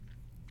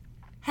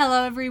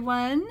Hello,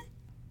 everyone.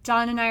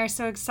 Dawn and I are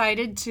so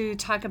excited to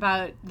talk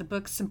about the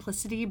book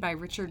Simplicity by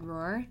Richard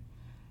Rohr.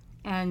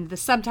 And the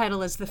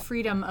subtitle is The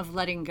Freedom of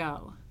Letting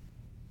Go,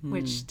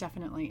 which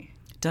definitely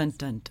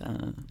sums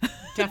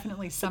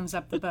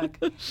up the book.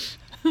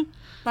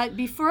 But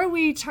before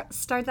we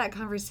start that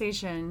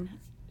conversation,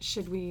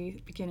 should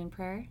we begin in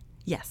prayer?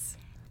 Yes.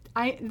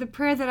 The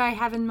prayer that I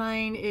have in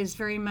mind is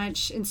very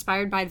much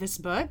inspired by this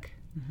book.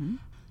 Mm-hmm.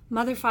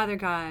 Mother, Father,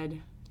 God,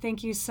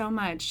 thank you so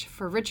much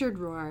for Richard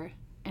Rohr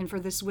and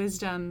for this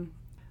wisdom.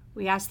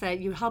 We ask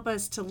that you help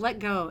us to let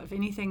go of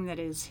anything that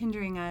is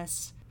hindering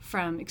us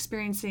from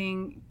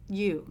experiencing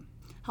you.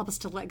 Help us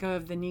to let go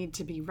of the need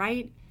to be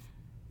right,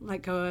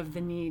 let go of the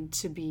need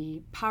to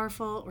be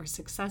powerful or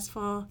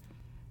successful,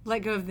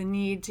 let go of the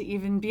need to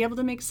even be able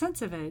to make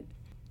sense of it,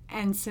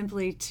 and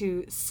simply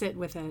to sit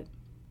with it.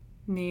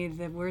 May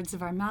the words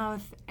of our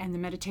mouth and the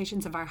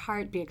meditations of our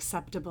heart be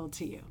acceptable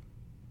to you.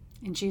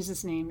 In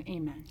Jesus' name,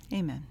 amen.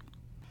 Amen.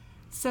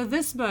 So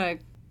this book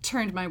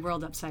turned my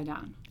world upside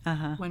down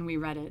when we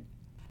read it.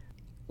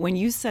 When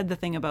you said the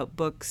thing about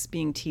books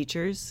being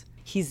teachers,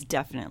 he's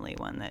definitely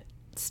one that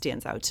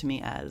stands out to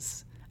me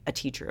as a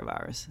teacher of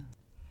ours.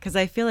 Because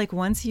I feel like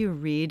once you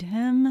read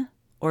him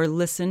or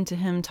listen to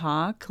him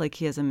talk, like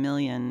he has a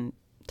million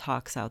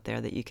talks out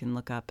there that you can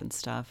look up and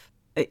stuff,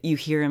 you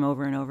hear him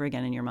over and over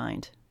again in your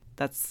mind.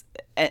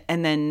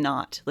 And then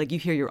not, like you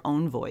hear your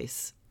own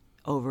voice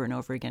over and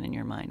over again in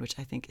your mind, which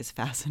I think is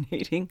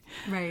fascinating.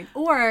 Right.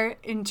 Or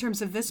in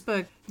terms of this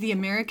book, the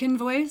American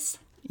voice.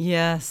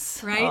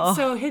 Yes. Right. Oh,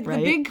 so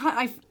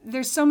right.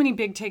 There's so many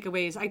big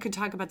takeaways. I could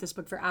talk about this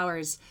book for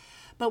hours.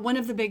 But one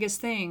of the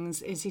biggest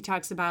things is he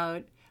talks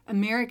about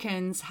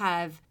Americans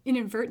have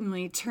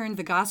inadvertently turned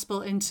the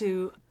gospel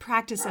into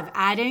practice of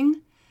adding.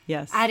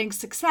 Yes. Adding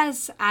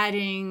success,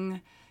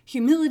 adding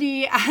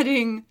humility,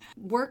 adding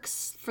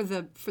works for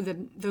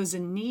those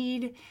in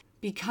need,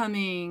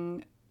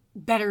 becoming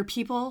better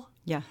people.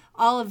 Yeah.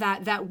 All of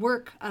that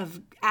work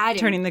of adding.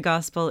 Turning the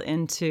gospel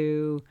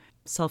into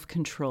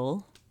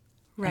self-control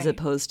right. as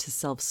opposed to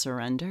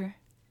self-surrender.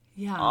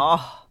 Yeah.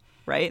 Oh,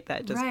 right?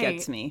 That just right.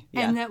 gets me.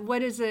 Yeah. And that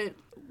what does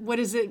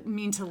it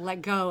mean to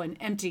let go and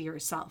empty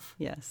yourself?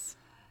 Yes.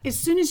 As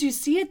soon as you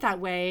see it that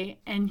way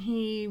and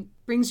he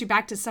brings you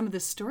back to some of the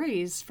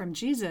stories from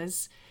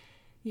Jesus,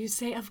 you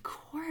say, of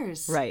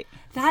course. Right.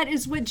 That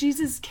is what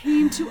Jesus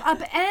came to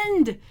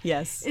upend.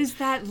 Yes. Is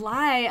that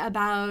lie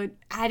about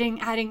adding.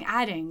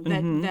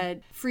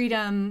 That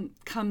freedom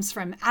comes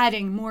from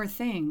adding more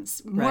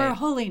things, more right.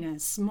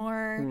 holiness,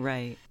 more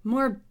right.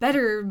 more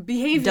better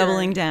behavior.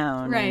 Doubling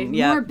down. Right.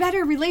 Yep. More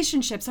better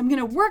relationships. I'm going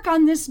to work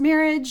on this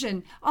marriage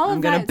and all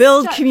of that. I'm going to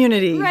build stuff.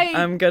 community. Right.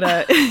 I'm going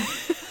to...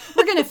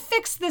 We're going to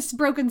fix this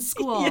broken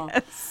school.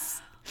 Yes.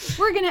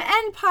 We're going to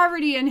end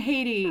poverty in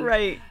Haiti.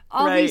 Right.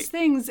 All right. these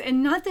things.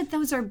 And not that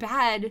those are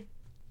bad.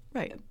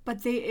 Right.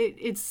 But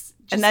it's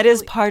just and that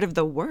is part of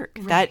the work.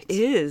 Right. That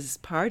is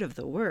part of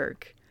the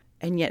work.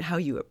 And yet how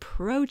you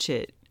approach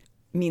it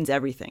means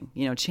everything.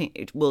 You know,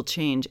 it will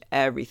change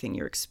everything,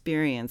 your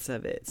experience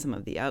of it, some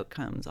of the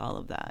outcomes, all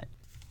of that.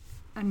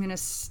 I'm going to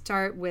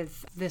start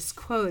with this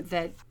quote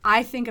that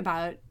I think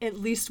about at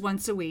least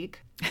once a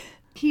week.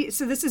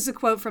 So this is a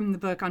quote from the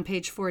book on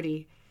page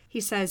 40. He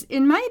says,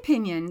 "In my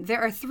opinion,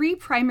 there are three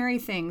primary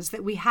things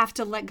that we have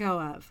to let go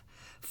of.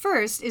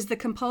 First is the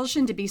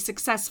compulsion to be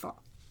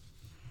successful.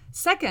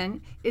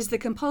 Second is the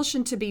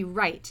compulsion to be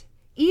right,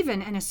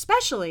 even and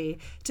especially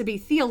to be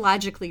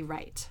theologically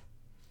right.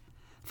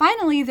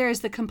 Finally, there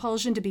is the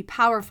compulsion to be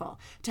powerful,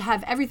 to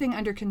have everything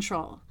under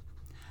control.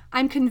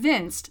 I'm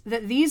convinced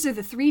that these are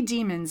the three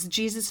demons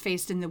Jesus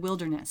faced in the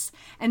wilderness.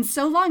 And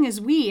so long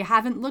as we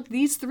haven't looked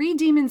these three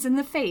demons in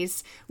the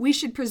face, we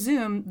should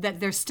presume that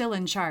they're still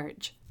in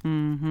charge."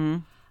 Mm-hmm.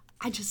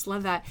 I just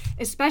love that,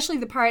 especially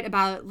the part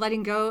about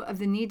letting go of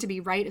the need to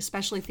be right,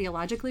 especially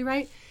theologically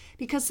right.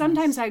 Because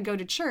sometimes I'd go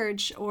to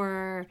church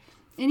or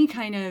any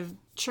kind of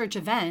church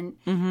event,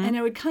 and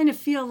it would kind of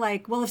feel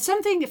like, well,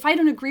 if I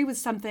don't agree with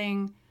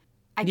something,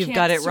 You've can't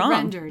got it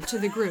surrender to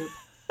the group.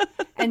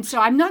 And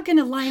so I'm not going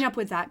to line up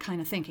with that kind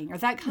of thinking or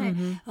that kind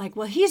of like,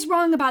 well, he's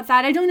wrong about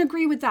that. I don't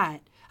agree with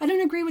that. I don't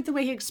agree with the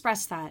way he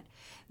expressed that.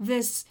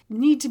 This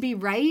need to be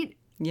right.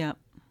 Yeah.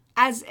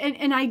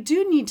 And I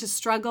do need to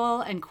struggle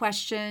and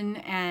question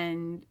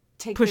and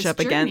take push this up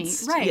journey.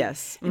 against. Right.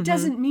 Yes. It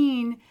doesn't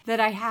mean that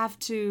I have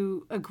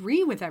to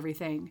agree with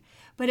everything,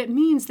 but it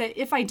means that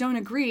if I don't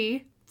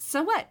agree,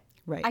 so what?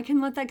 Right. I can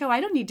let that go.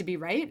 I don't need to be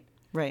right.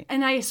 Right.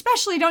 And I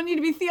especially don't need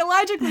to be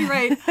theologically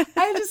right.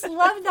 I just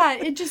love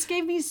that. It just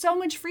gave me so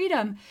much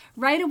freedom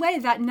right away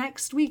that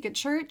next week at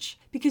church,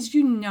 because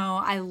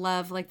I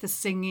love like the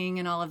singing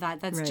and all of that.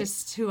 That's right.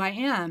 just who I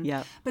am.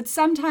 Yep. But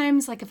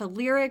sometimes like if a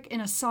lyric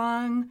in a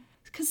song,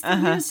 because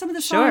some of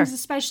the songs, Sure.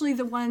 especially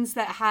the ones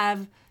that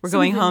have... We're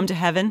going home to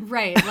heaven.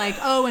 Right.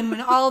 Like, and when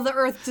all the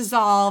earth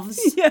dissolves.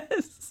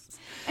 Yes.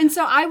 And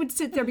so I would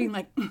sit there being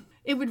like,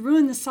 it would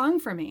ruin the song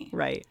for me.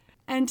 Right.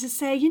 And to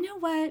say, you know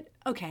what?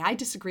 Okay, I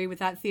disagree with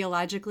that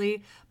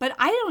theologically, but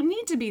I don't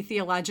need to be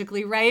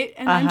theologically right.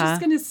 And I'm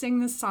just going to sing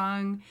the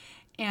song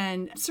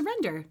and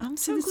surrender. I'm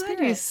to so the glad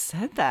Spirit. you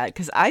said that,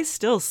 because I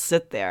still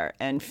sit there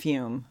and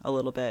fume a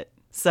little bit.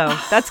 So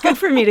that's good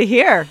for me to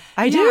hear.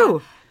 I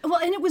do. Well,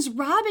 and it was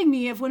robbing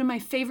me of one of my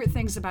favorite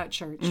things about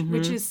church,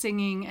 which is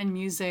singing and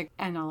music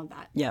and all of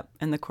that. Yep.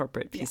 And the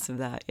corporate piece of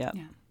that. Yep.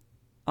 Yeah.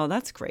 Oh,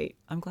 that's great.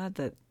 I'm glad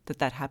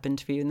that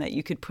happened for you and that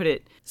you could put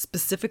it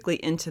specifically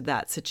into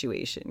that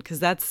situation, because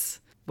that's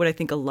what I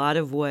think a lot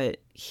of what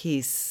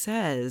he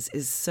says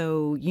is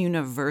so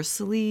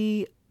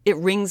universally, it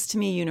rings to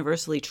me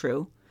universally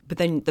true, but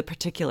then the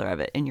particular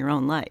of it in your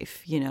own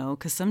life,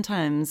 because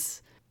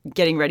sometimes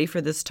getting ready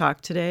for this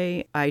talk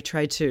today, I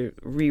tried to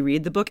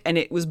reread the book and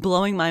it was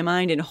blowing my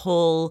mind in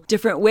whole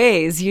different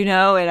ways, and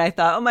I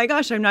thought, oh my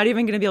gosh, I'm not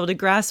even going to be able to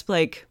grasp,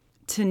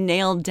 to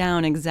nail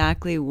down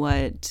exactly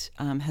what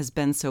has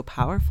been so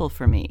powerful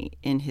for me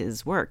in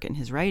his work and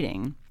his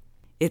writing.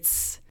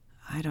 It's,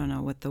 I don't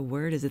know what the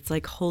word is. It's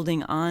like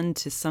holding on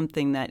to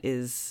something that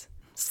is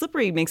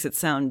slippery. Makes it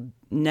sound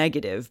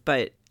negative,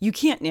 but you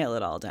can't nail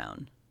it all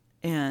down.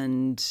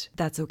 And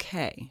that's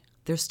okay.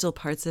 There's still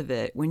parts of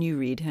it when you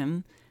read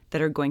him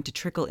that are going to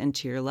trickle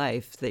into your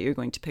life that you're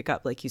going to pick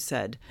up, like you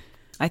said.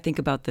 I think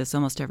about this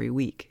almost every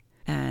week.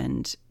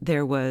 And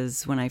there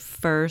was when I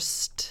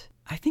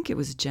think it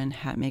was Jen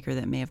Hatmaker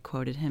that may have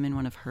quoted him in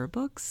one of her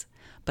books,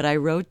 but I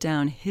wrote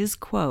down his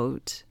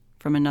quote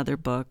from another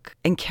book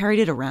and carried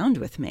it around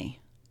with me.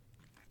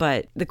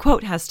 But the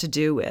quote has to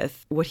do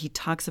with what he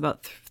talks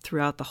about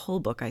throughout the whole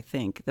book, I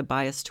think, the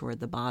bias toward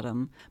the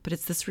bottom. But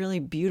it's this really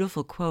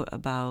beautiful quote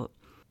about,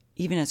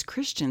 even as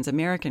Christians,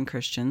 American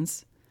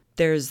Christians,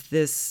 there's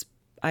this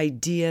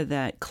idea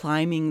that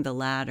climbing the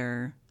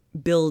ladder,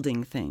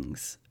 building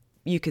things,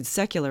 you could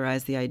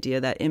secularize the idea,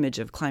 that image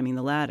of climbing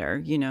the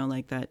ladder,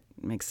 that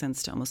makes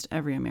sense to almost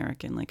every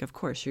American. Of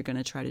course, you're going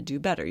to try to do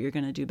better. You're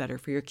going to do better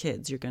for your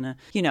kids. You're going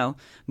to,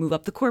 move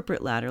up the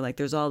corporate ladder.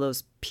 There's all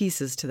those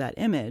pieces to that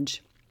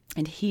image.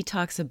 And he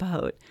talks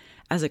about,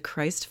 as a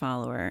Christ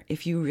follower,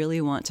 if you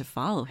really want to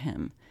follow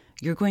him,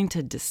 you're going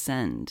to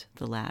descend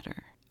the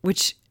ladder,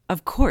 which,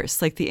 of course,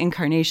 the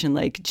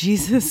incarnation,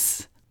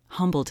 Jesus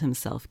humbled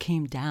himself,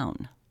 came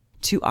down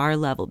to our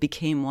level,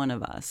 became one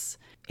of us.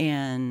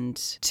 And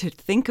to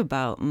think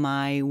about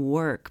my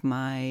work,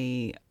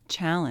 my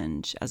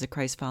challenge as a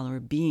Christ follower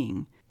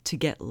being to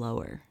get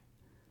lower,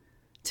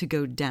 to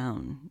go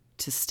down,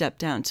 to step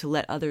down, to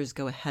let others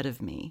go ahead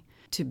of me,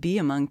 to be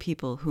among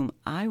people whom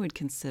I would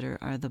consider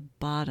are the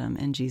bottom,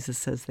 and Jesus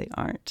says they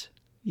aren't,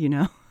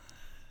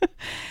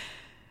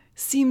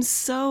 Seems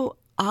so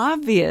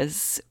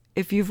obvious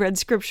if you've read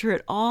scripture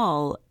at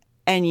all.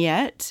 And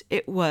yet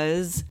it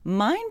was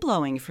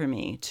mind-blowing for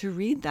me to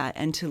read that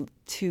and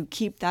to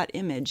keep that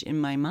image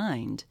in my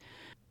mind.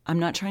 I'm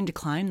not trying to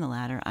climb the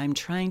ladder. I'm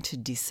trying to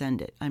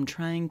descend it. I'm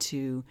trying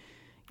to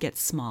get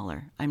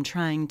smaller. I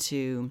want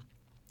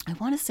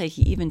to say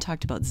he even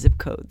talked about zip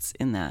codes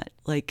in that.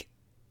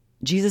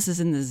 Jesus is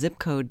in the zip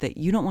code that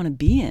you don't want to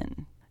be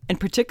in. And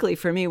particularly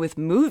for me with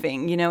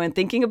moving, and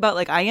thinking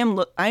about I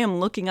am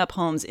looking up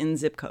homes in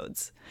zip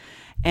codes.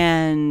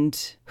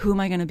 And who am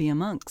I going to be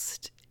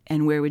amongst?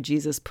 And where would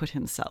Jesus put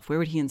himself? Where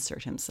would he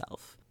insert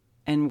himself?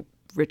 And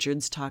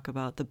Richard's talk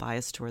about the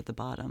bias toward the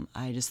bottom,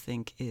 I just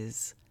think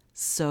is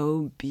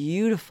so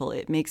beautiful.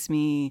 It makes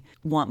me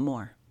want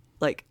more.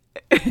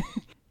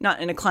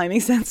 Not in a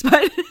climbing sense,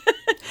 but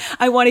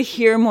I want to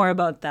hear more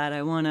about that.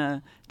 I want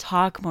to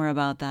talk more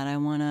about that. I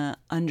want to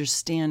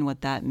understand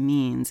what that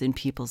means in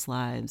people's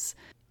lives.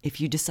 If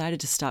you decided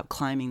to stop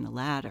climbing the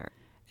ladder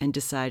and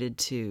decided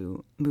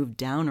to move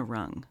down a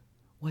rung,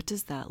 what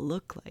does that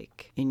look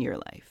like in your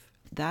life?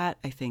 That,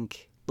 I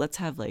think, let's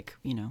have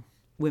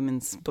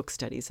women's book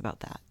studies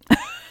about that.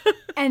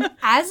 And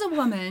as a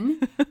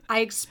woman, I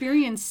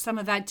experienced some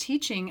of that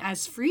teaching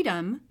as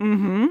freedom.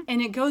 Mm-hmm.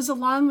 And it goes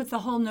along with the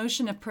whole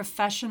notion of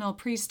professional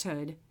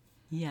priesthood.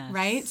 Yes.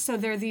 Right? So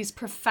there are these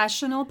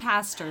professional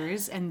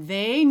pastors, and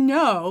they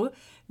know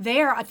they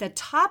are at the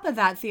top of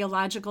that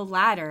theological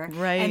ladder.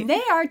 Right. And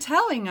they are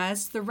telling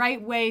us the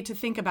right way to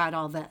think about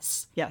all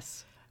this.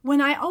 Yes.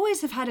 When I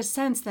always have had a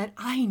sense that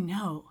I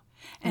know.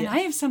 And I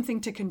have something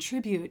to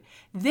contribute.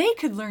 They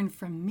could learn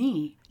from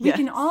me. We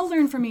can all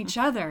learn from each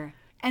other.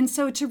 And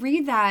so to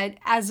read that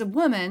as a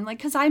woman,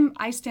 because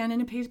I stand in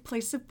a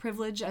place of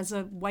privilege as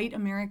a white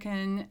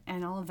American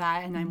and all of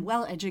that, and I'm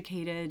well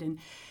educated. And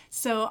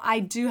so I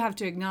do have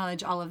to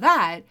acknowledge all of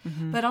that.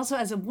 Mm-hmm. But also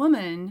as a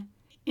woman,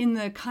 in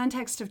the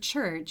context of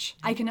church,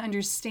 I can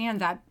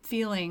understand that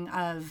feeling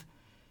of,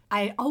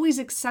 I always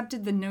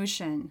accepted the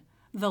notion,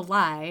 the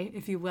lie,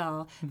 if you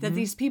will, that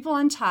these people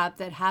on top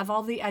that have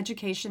all the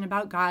education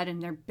about God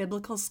and they're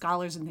biblical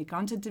scholars and they've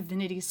gone to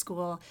divinity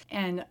school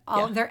and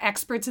they're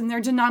experts in their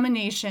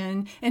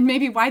denomination and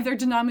maybe why their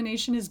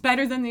denomination is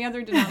better than the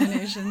other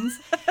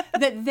denominations,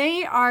 that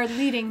they are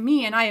leading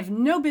me and I have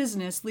no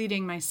business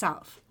leading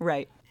myself.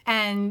 Right.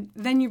 And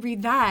then you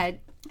read that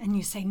and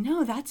you say,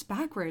 no, that's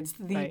backwards.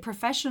 The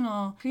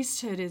professional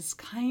priesthood is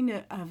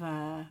kind of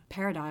a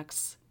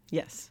paradox.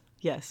 Yes,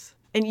 yes.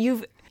 And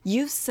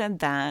you've said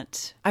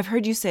that, I've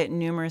heard you say it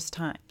numerous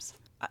times.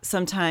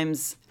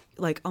 Sometimes,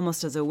 like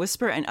almost as a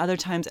whisper, and other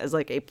times as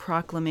like a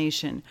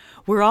proclamation.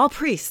 We're all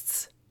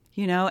priests,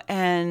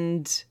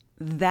 and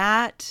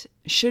that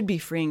should be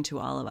freeing to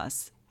all of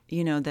us,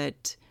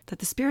 that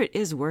the Spirit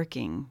is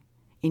working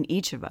in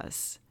each of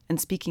us and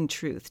speaking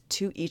truth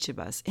to each of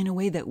us in a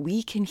way that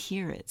we can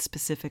hear it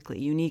specifically,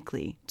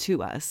 uniquely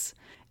to us,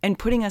 and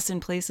putting us in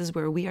places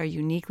where we are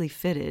uniquely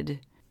fitted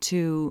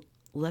to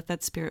let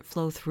that Spirit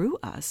flow through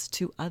us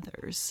to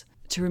others.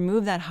 To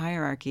remove that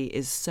hierarchy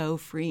is so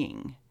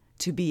freeing,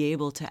 to be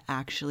able to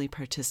actually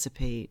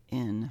participate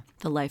in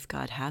the life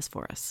God has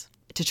for us,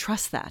 to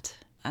trust that.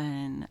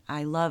 And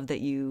I love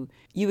that you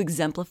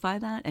exemplify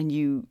that,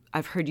 and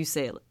I've heard you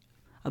say it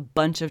a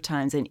bunch of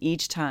times, and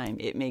each time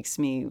it makes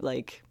me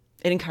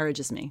it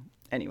encourages me.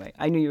 Anyway,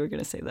 I knew you were going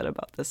to say that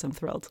about this. I'm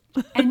thrilled.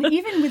 And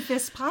even with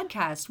this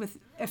podcast, with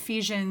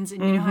Ephesians,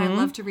 and how I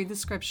love to read the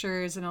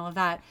scriptures and all of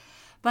that,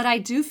 but I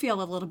do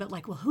feel a little bit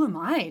like, well, who am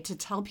I to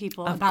tell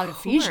people about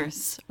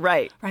Ephesians?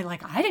 Right.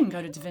 Like, I didn't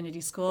go to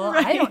divinity school.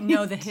 Right. I don't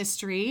know the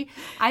history.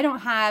 I don't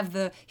have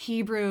the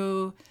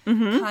Hebrew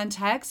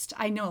context.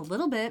 I know a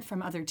little bit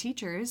from other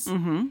teachers.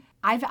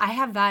 I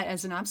have that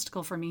as an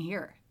obstacle for me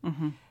here.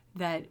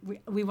 That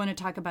we want to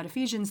talk about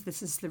Ephesians.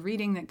 This is the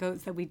reading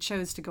that we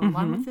chose to go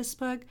along with this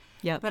book.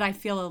 Yep. But I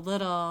feel a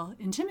little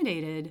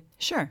intimidated.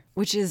 Sure.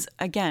 Which is,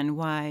 again,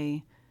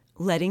 why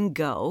letting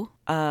go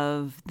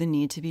of the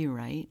need to be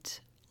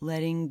right,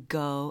 letting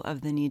go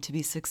of the need to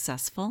be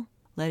successful,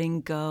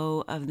 letting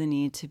go of the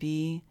need to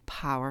be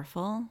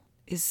powerful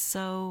is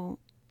so,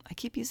 I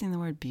keep using the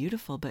word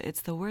beautiful, but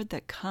it's the word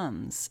that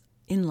comes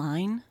in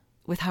line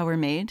with how we're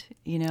made,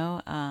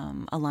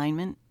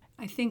 alignment.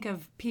 I think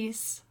of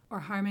peace or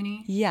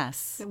harmony.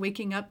 Yes. That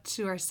waking up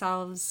to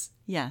ourselves.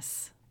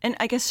 Yes. And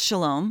I guess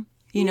shalom,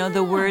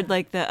 the word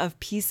of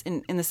peace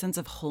in the sense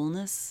of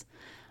wholeness.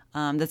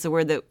 That's a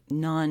word that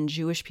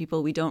non-Jewish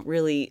people, we don't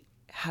really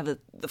have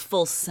the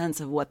full sense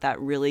of what that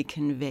really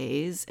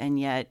conveys, and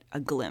yet a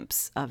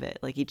glimpse of it.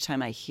 Like each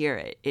time I hear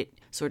it, it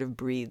sort of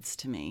breathes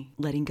to me.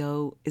 Letting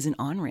go is an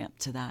on-ramp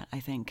to that,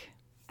 I think.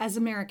 As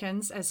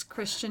Americans, as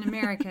Christian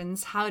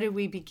Americans, how do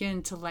we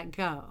begin to let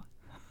go?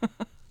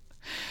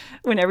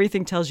 When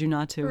everything tells you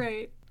not to.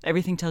 Right.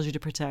 Everything tells you to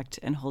protect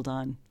and hold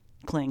on,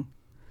 cling.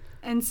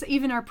 And so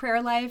even our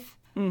prayer life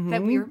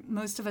that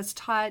most of us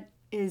taught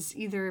is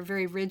either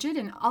very rigid,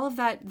 and all of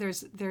that,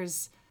 there's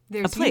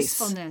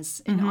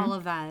usefulness in all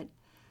of that.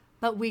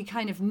 But we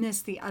kind of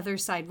miss the other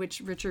side, which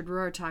Richard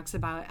Rohr talks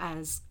about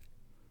as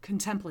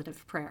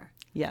contemplative prayer.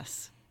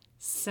 Yes.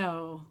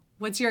 So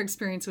what's your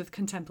experience with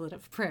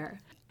contemplative prayer?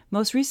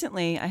 Most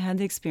recently, I had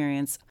the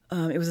experience.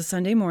 It was a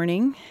Sunday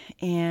morning,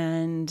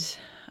 and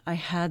I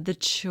had the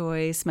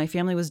choice. My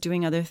family was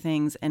doing other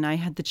things, and I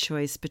had the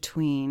choice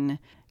between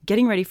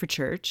getting ready for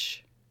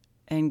church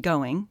and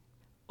going,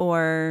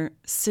 or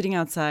sitting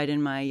outside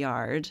in my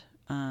yard,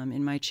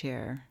 in my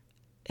chair.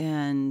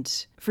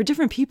 And for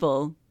different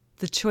people,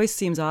 the choice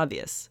seems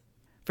obvious.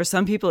 For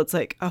some people, it's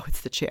like, oh,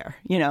 it's the chair,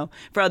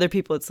 For other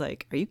people, it's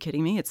like, are you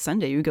kidding me? It's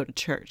Sunday, you go to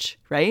church,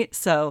 right?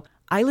 So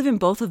I live in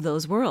both of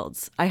those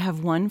worlds. I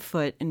have one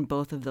foot in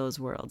both of those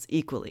worlds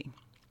equally.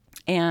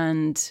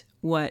 And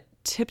what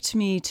tipped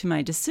me to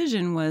my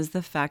decision was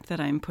the fact that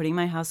I'm putting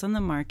my house on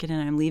the market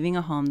and I'm leaving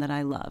a home that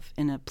I love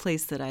in a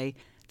place that I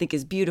think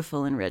is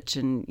beautiful and rich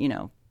and,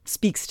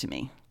 speaks to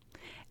me.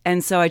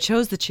 And so I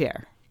chose the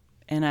chair,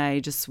 and I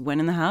just went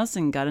in the house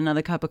and got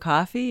another cup of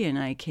coffee, and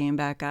I came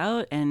back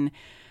out and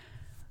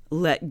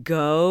let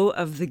go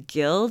of the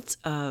guilt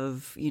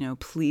of,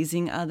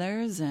 pleasing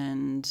others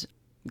and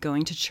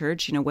going to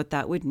church, what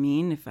that would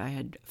mean if I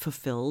had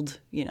fulfilled,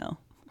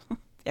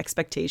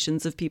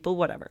 expectations of people,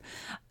 whatever.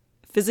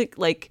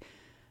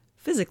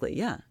 Physically,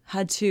 yeah,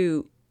 had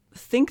to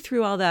think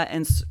through all that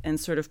and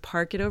sort of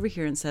park it over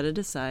here and set it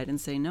aside and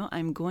say, no,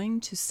 I'm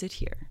going to sit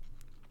here.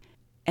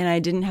 And I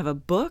didn't have a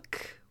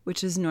book,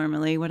 which is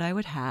normally what I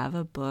would have,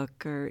 a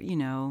book or,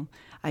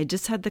 I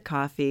just had the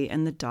coffee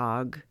and the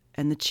dog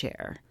and the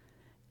chair.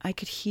 I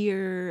could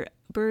hear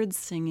birds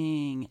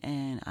singing,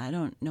 and I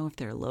don't know if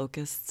they're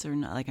locusts or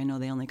not. I know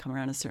they only come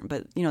around a certain,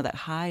 but that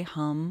high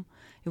hum,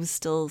 it was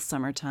still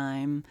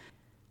summertime,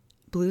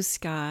 blue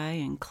sky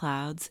and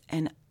clouds.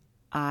 And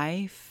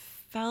I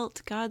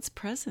felt God's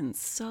presence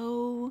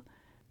so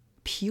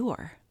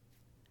pure.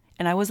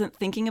 And I wasn't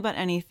thinking about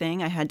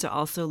anything. I had to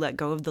also let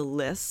go of the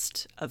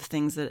list of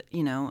things that,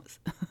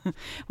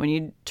 when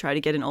you try to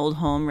get an old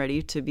home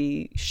ready to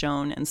be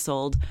shown and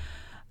sold,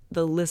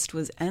 the list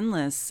was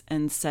endless,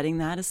 and setting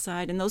that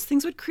aside. And those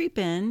things would creep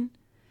in,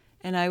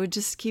 and I would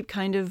just keep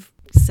kind of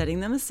setting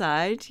them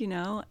aside,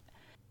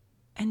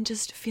 and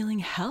just feeling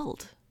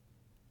held.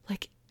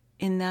 Like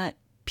in that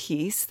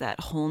peace,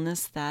 that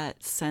wholeness,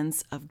 that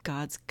sense of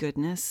God's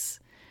goodness,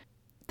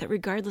 that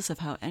regardless of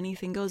how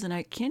anything goes, and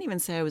I can't even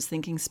say I was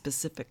thinking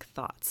specific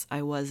thoughts.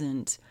 I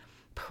wasn't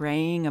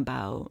praying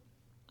about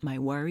my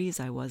worries.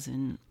 I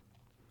wasn't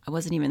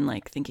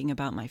even thinking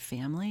about my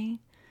family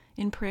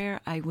in prayer.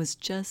 I was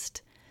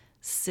just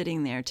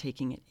sitting there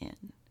taking it in.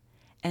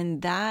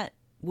 And that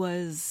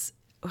was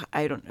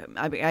I don't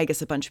know. I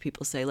guess a bunch of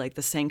people say like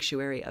the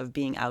sanctuary of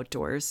being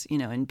outdoors, you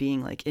know, and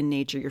being like in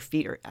nature. Your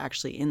feet are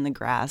actually in the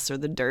grass or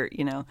the dirt,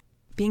 you know,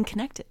 being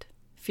connected,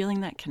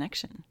 feeling that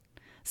connection.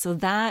 So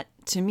that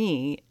to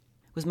me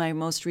was my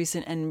most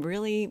recent and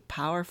really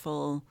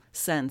powerful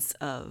sense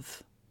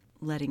of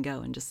letting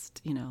go and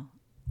just, you know,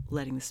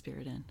 letting the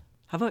spirit in.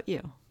 How about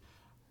you?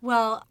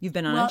 Well, You've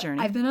been on a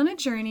journey. I've been on a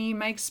journey.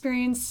 My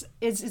experience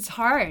is it's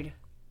hard.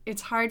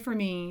 It's hard for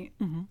me.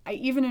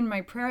 Even in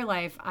my prayer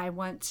life, I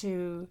want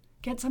to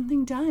get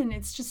something done.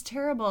 It's just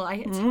terrible.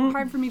 It's so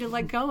hard for me to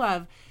let go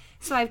of.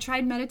 So I've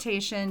tried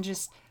meditation,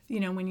 just, you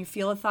know, when you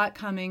feel a thought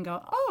coming,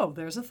 go, oh,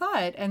 there's a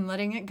thought, and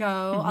letting it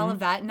go, all of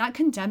that, not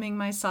condemning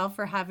myself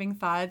for having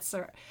thoughts.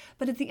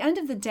 But at the end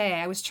of the day,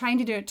 I was trying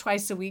to do it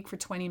twice a week for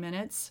 20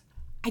 minutes.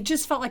 I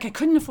just felt like I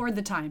couldn't afford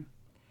the time.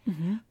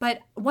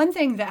 But one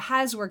thing that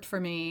has worked for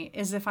me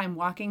is if I'm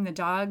walking the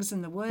dogs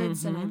in the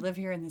woods, and I live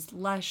here in these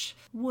lush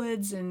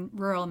woods in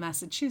rural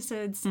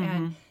Massachusetts,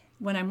 and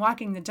when I'm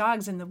walking the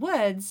dogs in the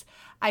woods,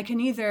 I can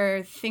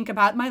either think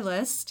about my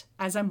list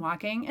as I'm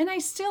walking, and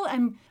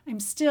I'm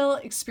still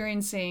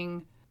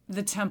experiencing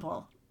the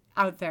temple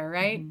out there,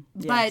 right?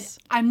 Yes. But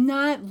I'm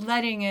not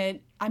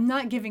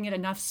giving it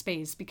enough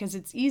space, because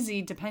it's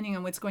easy, depending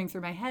on what's going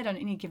through my head on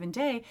any given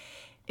day.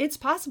 It's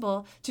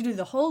possible to do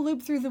the whole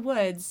loop through the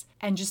woods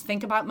and just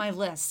think about my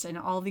list and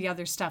all the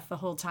other stuff the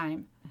whole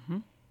time.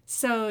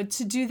 So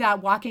to do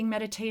that walking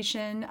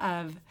meditation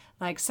of,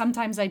 like,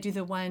 sometimes I do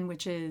the one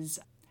which is,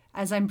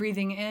 as I'm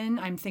breathing in,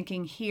 I'm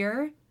thinking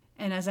here.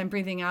 And as I'm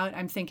breathing out,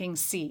 I'm thinking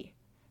see.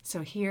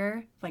 So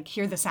hear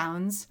the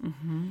sounds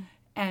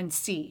and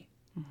see.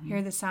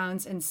 Hear the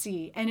sounds and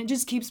see. And it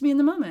just keeps me in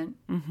the moment.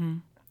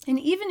 And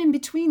even in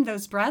between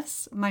those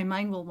breaths, my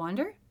mind will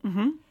wander.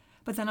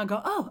 But then I'll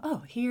go,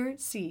 oh, here,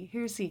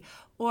 see.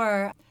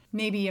 Or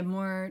maybe a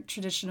more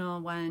traditional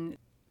one,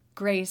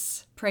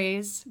 grace,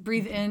 praise.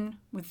 Breathe in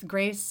with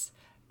grace,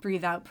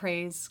 breathe out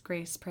praise,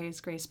 grace,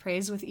 praise, grace,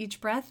 praise with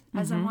each breath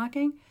as I'm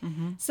walking.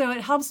 So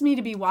it helps me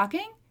to be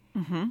walking.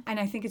 And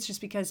I think it's just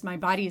because my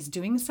body is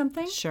doing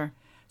something. Sure.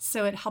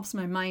 So it helps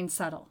my mind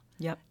settle.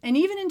 Yep. And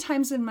even in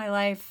times in my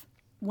life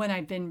when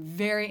I've been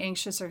very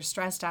anxious or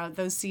stressed out,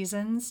 those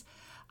seasons,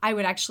 I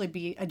would actually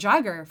be a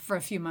jogger for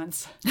a few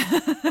months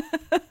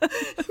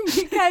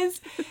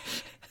because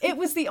it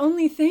was the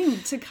only thing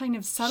to kind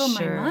of settle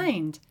my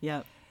mind.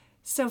 Yep.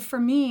 So for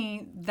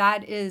me,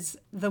 that is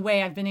the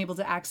way I've been able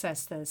to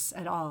access this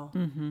at all,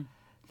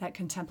 that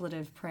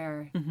contemplative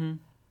prayer.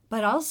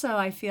 But also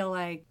I feel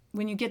like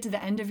when you get to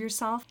the end of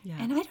yourself,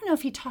 and I don't know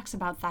if he talks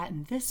about that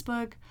in this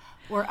book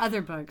or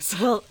other books.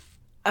 Well,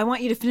 I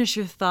want you to finish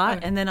your thought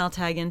and then I'll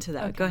tag into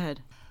that. Okay. Go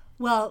ahead.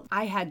 Well,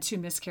 I had 2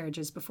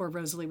 miscarriages before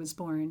Rosalie was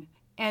born.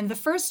 And the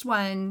first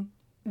one,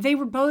 they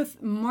were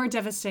both more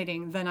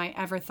devastating than I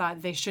ever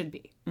thought they should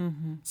be.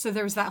 So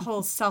there was that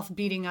whole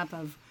self-beating up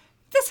of,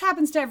 this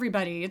happens to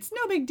everybody. It's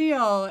no big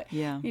deal.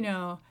 Yeah. You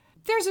know,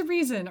 there's a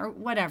reason or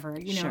whatever.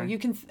 You know, Sure. you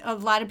can, a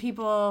lot of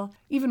people,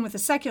 even with a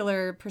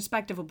secular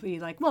perspective, will be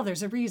like, well,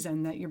 there's a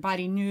reason that your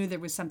body knew there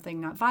was something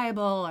not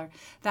viable or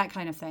that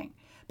kind of thing.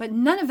 But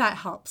none of that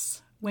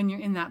helps when you're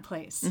in that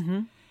place.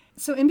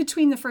 So in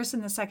between the first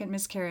and the second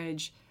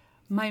miscarriage,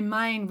 my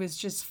mind was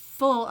just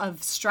full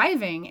of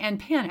striving and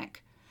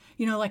panic.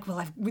 You know, like,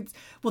 well,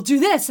 we'll do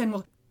this,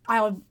 and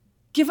I'll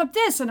give up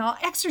this, and I'll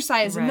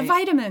exercise and the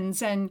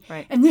vitamins, and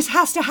this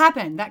has to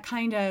happen. That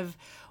kind of,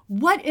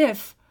 what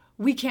if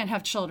we can't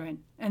have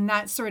children? And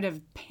that sort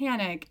of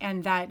panic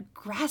and that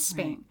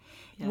grasping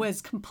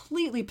was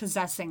completely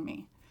possessing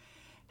me.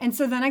 And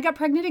so then I got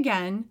pregnant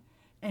again.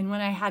 And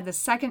when I had the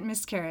second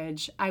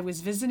miscarriage, I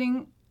was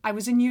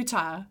in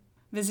Utah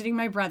visiting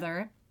my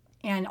brother.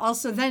 And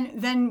also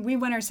then we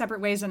went our separate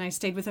ways, and I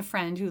stayed with a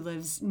friend who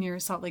lives near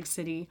Salt Lake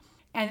City.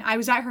 And I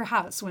was at her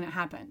house when it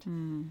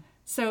happened.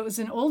 So it was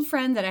an old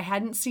friend that I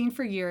hadn't seen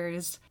for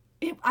years.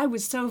 I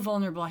was so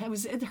vulnerable. I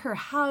was at her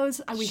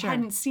house. We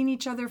hadn't seen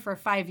each other for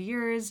 5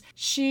 years.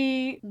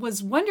 She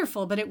was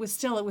wonderful, but it was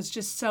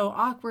just so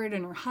awkward,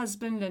 and her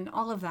husband and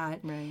all of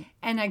that. Right.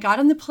 And I got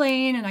on the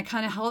plane, and I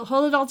kind of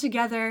hold it all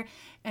together.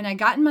 And I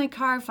got in my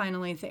car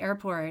finally at the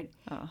airport.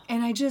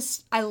 And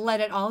I let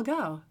it all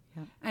go.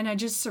 Yep. And I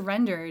just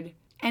surrendered.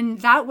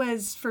 And that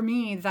was, for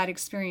me, that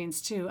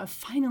experience too, of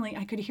finally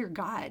I could hear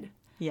God.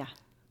 Yeah.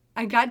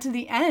 I got to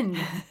the end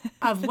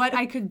of what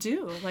I could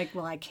do. Like,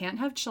 well, I can't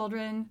have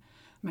children.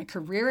 My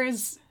career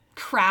is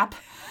crap.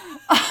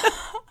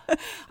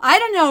 I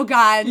don't know,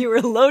 God. You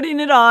were loading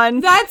it on.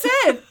 That's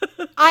it.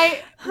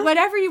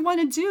 Whatever you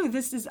want to do,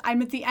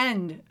 I'm at the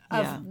end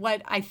of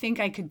what I think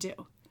I could do.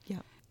 Yeah.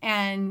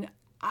 And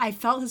I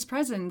felt his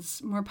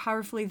presence more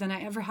powerfully than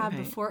I ever have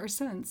before or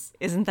since.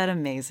 Isn't that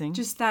amazing?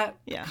 Just that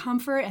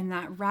comfort and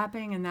that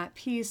wrapping and that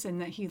peace, and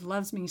that he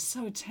loves me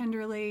so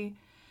tenderly.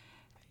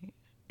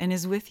 And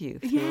is with you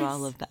through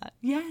all of that.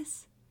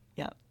 Yes.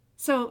 Yep.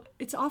 So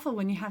it's awful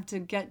when you have to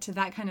get to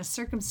that kind of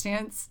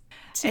circumstance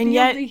to and be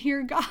yet, able to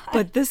hear God.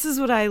 But this is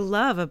what I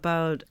love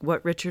about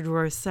what Richard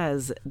Rohr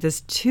says. There's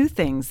 2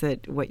 things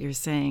that what you're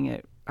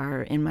saying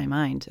are in my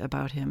mind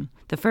about him.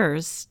 The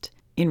first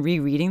in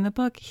rereading the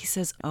book, he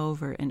says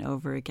over and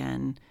over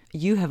again,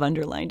 you have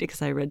underlined it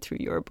because I read through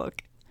your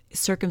book,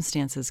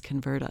 circumstances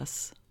convert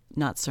us,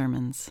 not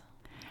sermons.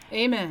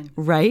 Amen.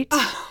 Right?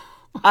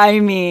 I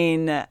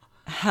mean,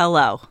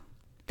 hello.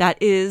 That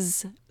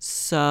is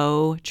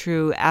so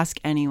true. Ask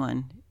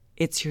anyone.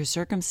 It's your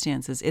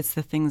circumstances. It's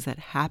the things that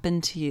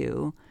happen to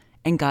you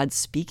and God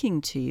speaking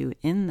to you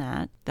in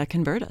that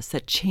convert us,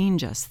 that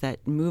change us,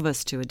 that move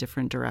us to a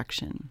different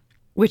direction,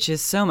 which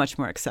is so much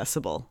more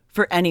accessible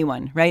for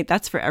anyone, right?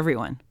 That's for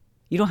everyone.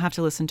 You don't have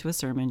to listen to a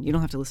sermon. You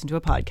don't have to listen to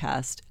a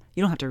podcast.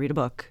 You don't have to read a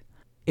book.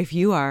 If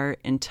you are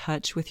in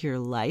touch with your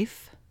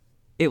life,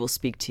 it will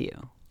speak to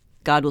you.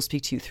 God will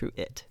speak to you through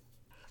it.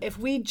 If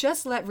we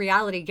just let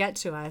reality get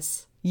to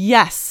us.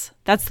 Yes,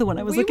 that's the one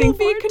I was looking for.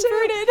 We will be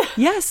converted.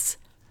 Yes.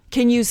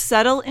 Can you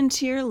settle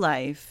into your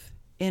life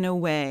in a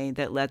way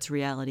that lets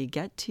reality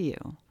get to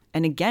you?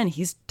 And again,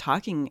 he's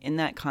talking in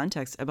that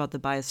context about the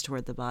bias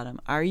toward the bottom.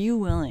 Are you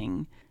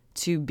willing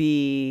to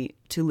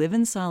live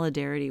in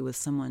solidarity with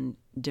someone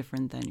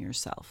different than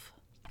yourself?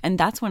 And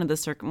that's one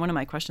of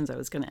my questions I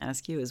was going to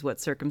ask you is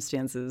what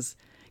circumstances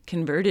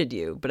converted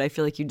you? But I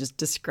feel like you just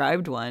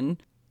described one.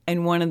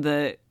 And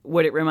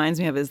what it reminds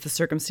me of is the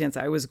circumstance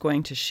I was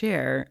going to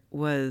share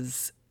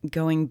was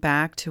going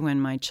back to when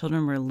my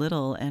children were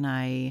little and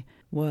I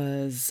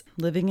was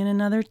living in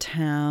another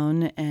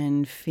town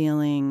and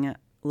feeling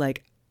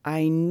like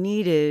I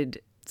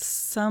needed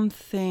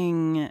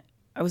something.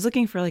 I was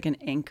looking for like an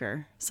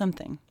anchor,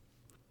 something.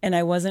 And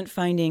I wasn't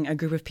finding a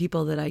group of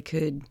people that I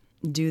could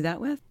do that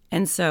with.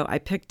 And so I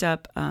picked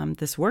up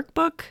this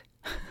workbook.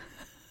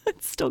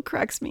 It still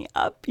cracks me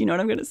up. You know what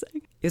I'm going to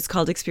say? It's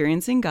called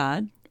Experiencing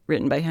God,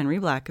 written by Henry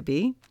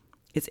Blackaby.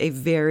 It's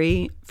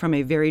from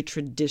a very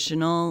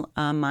traditional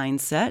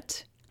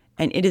mindset.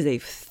 And it is a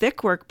thick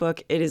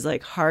workbook. It is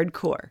like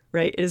hardcore,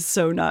 right? It is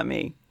so not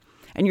me.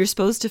 And you're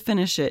supposed to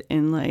finish it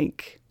in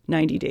like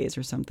 90 days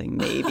or something,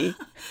 maybe.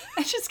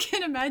 I just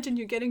can't imagine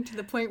you getting to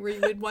the point where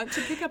you would want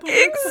to pick up a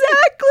workbook.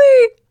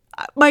 Exactly.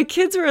 My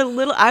kids were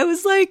I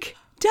was like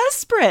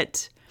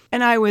desperate.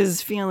 And I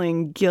was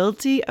feeling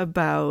guilty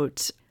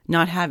about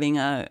not having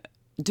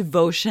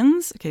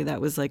devotions. Okay, that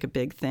was like a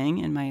big thing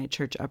in my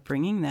church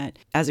upbringing that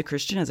as a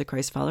Christian, as a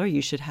Christ follower,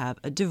 you should have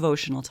a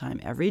devotional time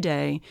every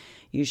day.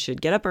 You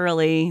should get up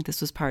early.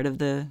 This was part of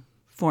the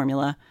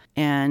formula.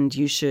 And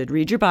you should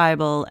read your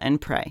Bible and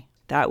pray.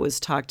 That was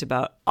talked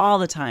about all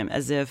the time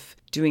as if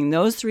doing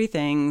those three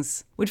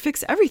things would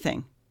fix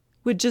everything.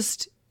 Would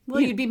just...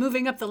 Well, you'd be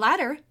moving up the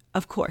ladder.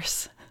 Of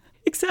course.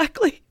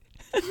 Exactly.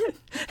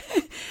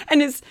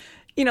 And it's...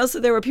 so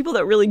there were people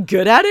that were really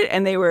good at it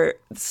and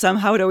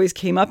somehow it always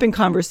came up in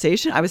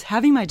conversation. I was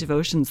having my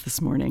devotions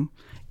this morning,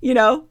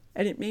 and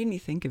it made me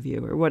think of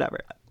you or whatever.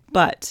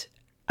 But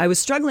I was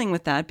struggling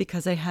with that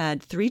because I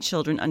had 3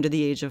 children under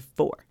the age of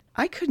 4.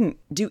 I couldn't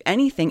do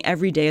anything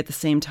every day at the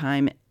same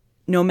time,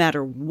 no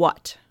matter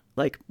what.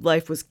 Like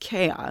life was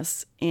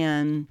chaos.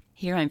 And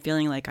here I'm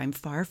feeling like I'm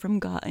far from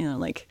God,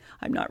 like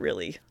I'm not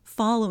really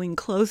following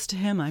close to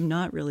him. I'm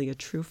not really a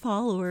true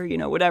follower,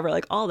 whatever,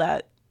 like all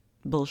that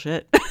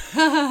bullshit.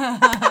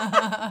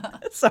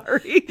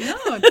 Sorry. No,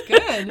 it's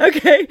good.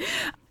 Okay.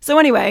 So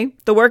anyway,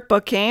 the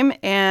workbook came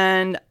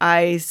and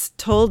I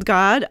told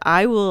God,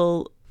 I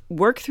will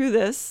work through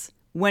this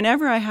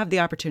whenever I have the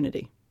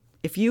opportunity.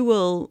 If you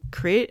will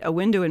create a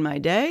window in my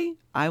day,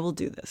 I will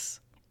do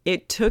this.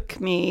 It took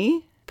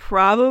me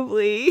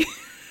probably,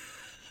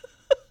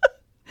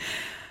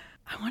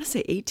 I want to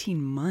say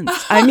 18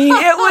 months. I mean,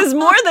 it was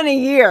more than a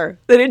year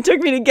that it took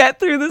me to get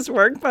through this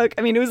workbook.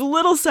 I mean, it was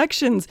little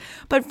sections.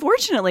 But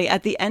fortunately,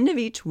 at the end of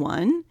each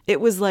one, it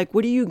was like,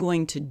 what are you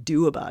going to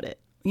do about it?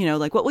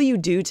 Like, what will you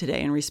do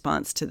today in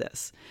response to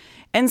this?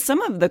 And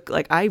some of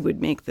I would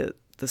make the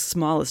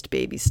smallest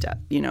baby step,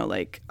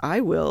 like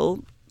I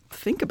will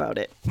think about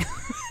it.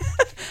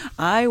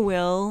 I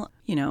will,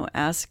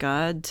 ask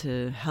God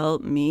to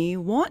help me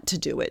want to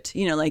do it.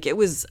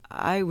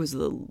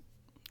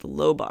 The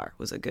low bar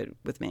was a good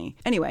with me.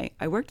 Anyway,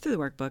 I worked through the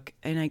workbook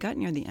and I got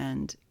near the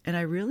end and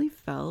I really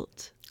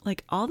felt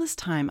like all this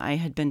time I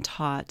had been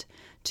taught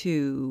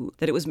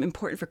that it was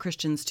important for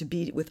Christians to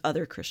be with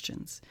other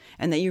Christians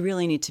and that you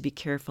really need to be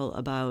careful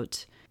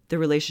about the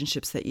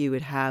relationships that you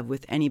would have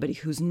with anybody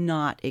who's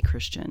not a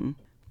Christian.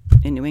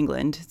 In New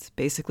England, it's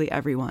basically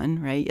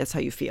everyone, right? That's how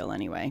you feel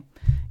anyway.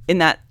 In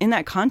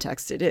that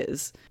context, it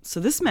is. So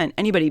this meant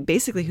anybody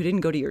basically who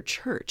didn't go to your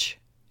church.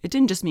 It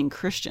didn't just mean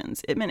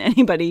Christians. It meant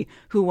anybody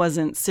who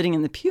wasn't sitting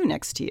in the pew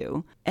next to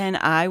you. And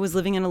I was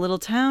living in a little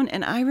town,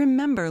 and I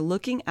remember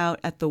looking out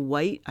at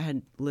I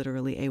had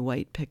literally a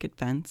white picket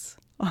fence.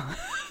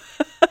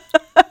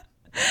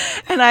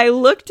 And I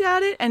looked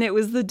at it, and it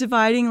was the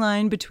dividing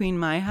line between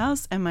my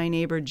house and my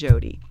neighbor,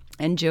 Jody.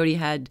 And Jody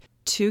had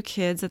 2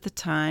 kids at the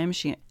time.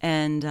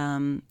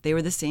 They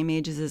were the same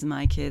ages as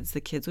my kids. The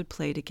kids would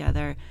play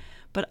together.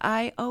 But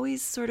I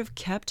always sort of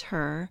kept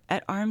her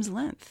at arm's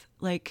length.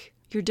 Like,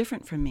 you're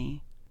different from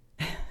me.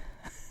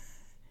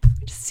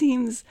 Which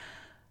seems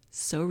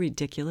so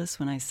ridiculous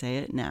when I say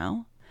it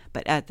now.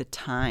 But at the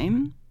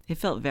time, it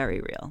felt very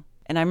real.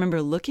 And I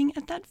remember looking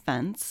at that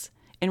fence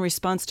in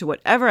response to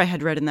whatever I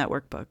had read in that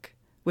workbook,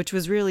 which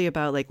was really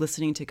about like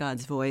listening to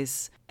God's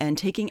voice and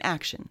taking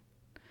action.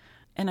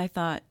 And I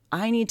thought,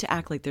 I need to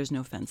act like there's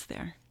no fence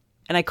there.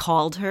 And I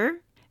called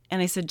her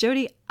and I said,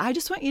 Jody, I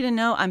just want you to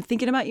know I'm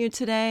thinking about you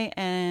today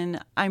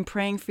and I'm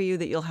praying for you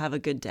that you'll have a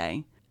good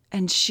day.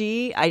 And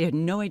I had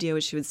no idea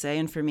what she would say.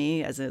 And for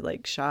me, as a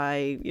like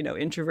shy,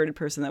 introverted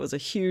person, that was a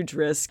huge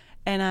risk.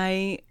 And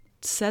I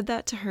said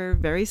that to her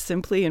very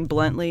simply and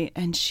bluntly.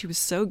 And she was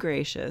so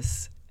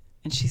gracious.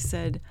 And she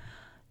said,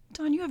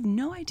 Dawn, you have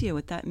no idea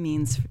what that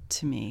means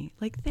to me.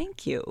 Like,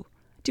 thank you.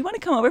 Do you want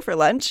to come over for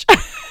lunch?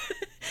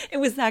 It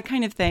was that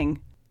kind of thing.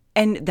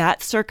 And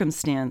that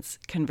circumstance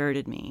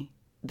converted me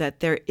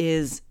that there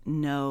is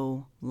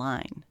no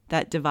line,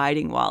 that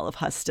dividing wall of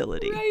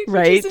hostility.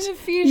 Right? Which is in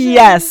Ephesians.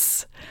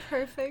 Yes.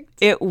 Perfect.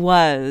 It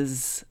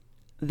was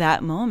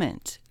that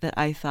moment that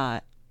I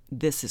thought,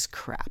 this is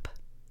crap.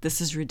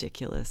 This is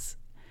ridiculous.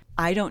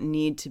 I don't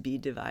need to be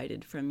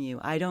divided from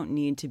you. I don't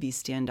need to be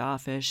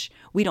standoffish.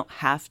 We don't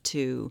have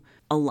to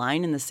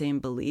align in the same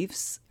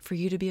beliefs for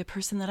you to be a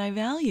person that I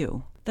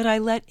value, that I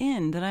let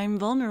in, that I'm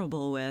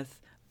vulnerable with.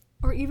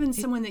 Or even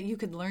someone that you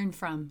could learn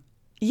from.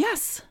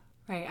 Yes.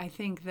 Right. I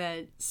think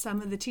that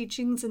some of the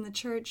teachings in the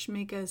church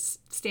make us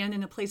stand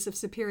in a place of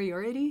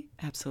superiority.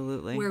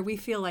 Absolutely. Where we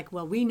feel like,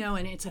 well, we know,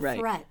 and it's a Right.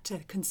 threat to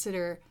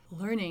consider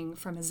learning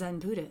from a Zen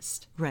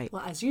Buddhist. Right.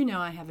 Well, as you know,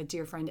 I have a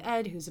dear friend,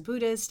 Ed, who's a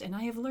Buddhist, and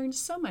I have learned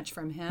so much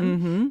from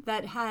him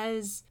that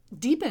has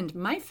deepened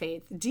my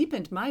faith,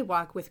 deepened my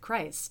walk with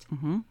Christ.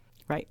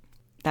 Right.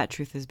 That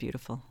truth is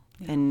beautiful.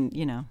 Yeah.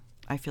 And,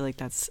 I feel like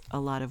that's a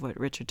lot of what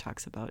Richard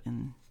talks about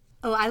in...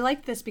 Oh, I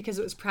like this because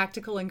it was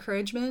practical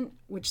encouragement,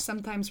 which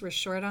sometimes we're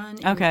short on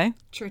in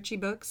churchy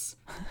books.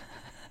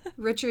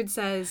 Richard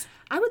says,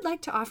 I would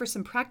like to offer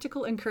some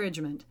practical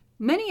encouragement.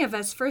 Many of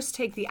us first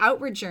take the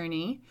outward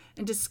journey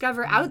and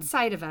discover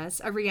outside of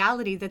us a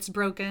reality that's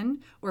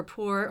broken or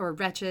poor or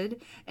wretched,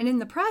 and in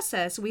the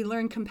process, we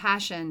learn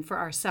compassion for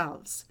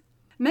ourselves.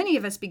 Many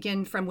of us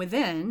begin from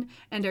within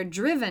and are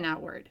driven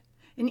outward.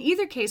 In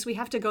either case, we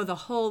have to go the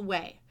whole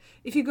way.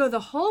 If you go the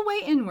whole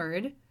way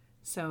inward,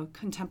 so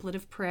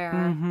contemplative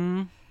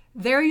prayer,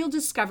 there you'll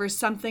discover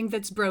something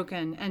that's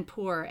broken and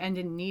poor and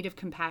in need of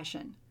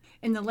compassion.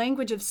 In the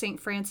language of St.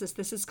 Francis,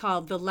 this is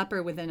called the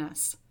leper within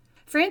us.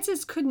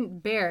 Francis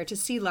couldn't bear to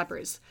see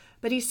lepers,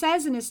 but he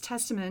says in his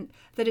testament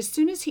that as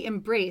soon as he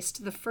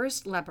embraced the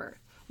first leper,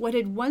 what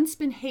had once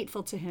been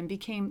hateful to him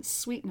became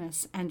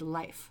sweetness and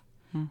life.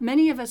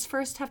 Many of us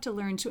first have to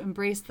learn to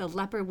embrace the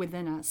leper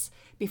within us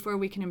before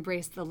we can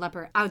embrace the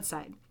leper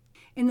outside.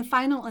 In the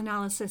final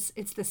analysis,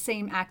 it's the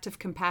same act of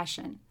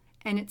compassion,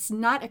 and it's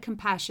not a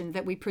compassion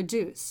that we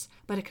produce,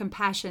 but a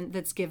compassion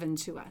that's given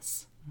to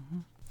us.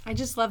 I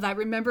just love that.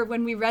 Remember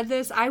when we read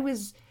this, I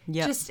was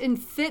just in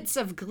fits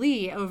of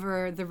glee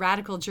over the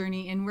radical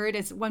journey inward.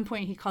 At one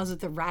point, he calls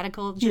it the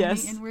radical journey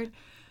inward.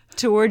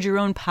 Toward your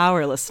own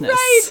powerlessness.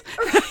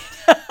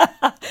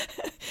 Right.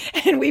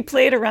 And we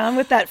played around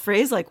with that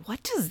phrase like,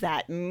 what does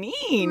that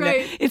mean?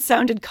 Right. It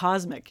sounded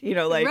cosmic,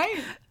 like right.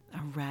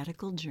 A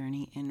radical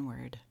journey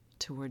inward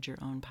toward your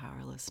own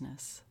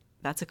powerlessness.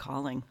 That's a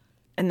calling.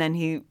 And then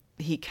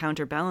he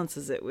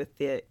counterbalances it with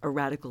a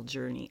radical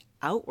journey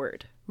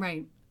outward.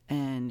 Right.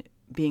 And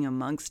being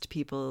amongst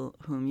people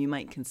whom you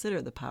might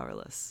consider the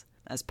powerless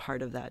as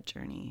part of that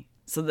journey.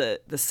 So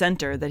the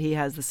center that he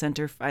has,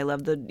 I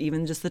love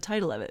even just the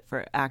title of it,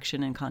 for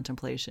action and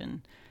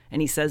contemplation.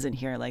 And he says in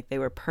here, like, they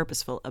were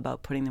purposeful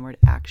about putting the word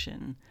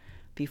action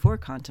before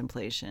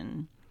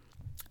contemplation.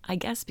 I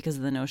guess because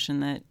of the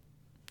notion that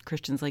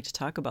Christians like to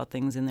talk about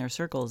things in their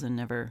circles and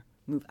never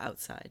move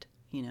outside,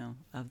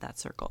 of that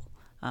circle,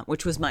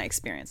 which was my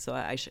experience. So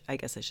I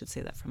guess I should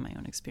say that from my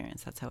own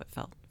experience. That's how it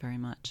felt very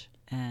much.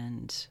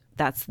 And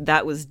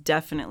that was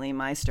definitely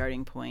my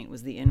starting point,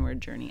 was the inward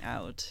journey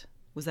out.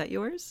 Was that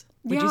yours?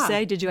 Would you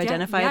say? Did you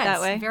identify it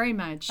that way? Yes, very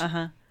much.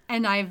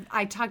 And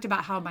I talked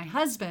about how my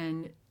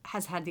husband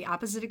has had the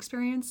opposite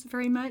experience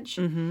very much.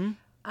 The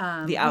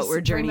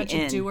outward journey in.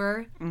 Very much a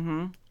doer.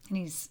 And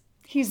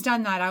he's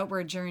done that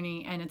outward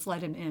journey, and it's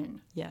led him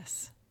in.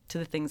 Yes, to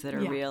the things that are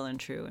real and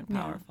true and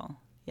powerful.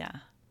 Yeah.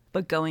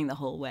 But going the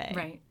whole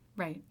way.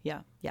 Right.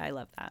 Yeah, I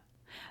love that.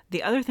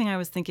 The other thing I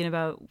was thinking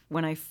about,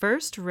 when I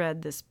first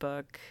read this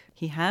book,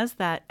 he has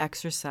that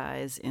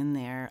exercise in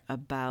there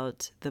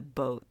about the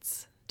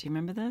boats. Do you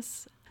remember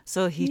this?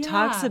 So he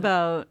talks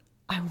about,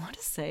 I want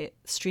to say,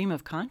 stream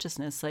of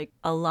consciousness. Like,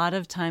 a lot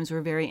of times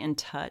we're very in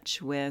touch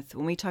with,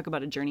 when we talk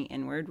about a journey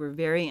inward, we're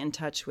very in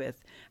touch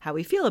with how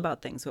we feel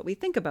about things, what we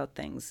think about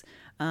things,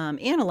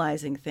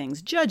 analyzing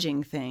things,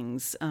 judging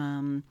things.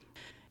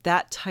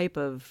 That type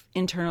of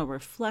internal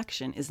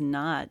reflection is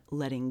not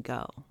letting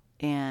go.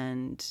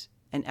 And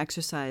an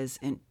exercise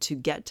to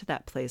get to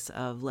that place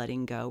of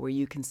letting go, where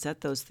you can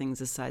set those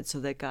things aside so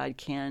that God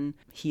can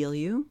heal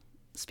you,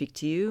 speak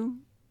to you,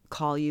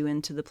 call you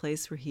into the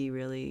place where he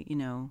really,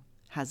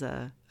 has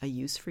a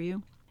use for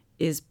you,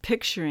 is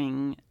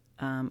picturing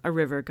a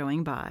river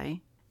going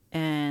by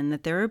and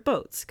that there are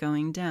boats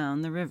going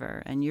down the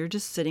river, and you're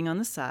just sitting on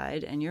the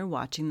side and you're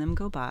watching them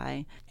go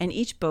by, and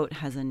each boat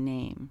has a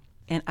name.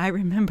 And I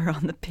remember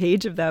on the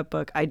page of that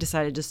book, I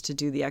decided just to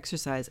do the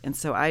exercise. And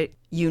so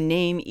you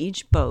name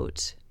each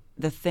boat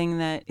the thing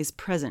that is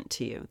present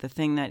to you, the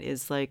thing that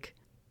is like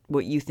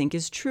what you think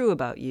is true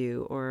about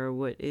you or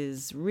what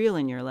is real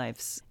in your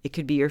life. It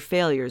could be your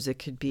failures. It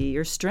could be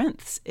your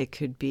strengths. It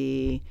could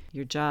be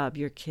your job,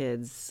 your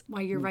kids.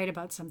 Why you're right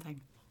about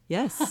something.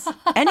 Yes,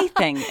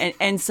 anything.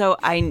 And so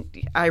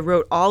I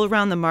wrote all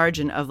around the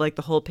margin of like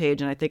the whole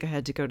page, and I think I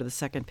had to go to the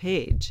second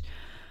page,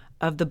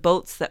 of the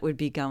boats that would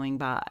be going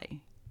by.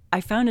 I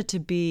found it to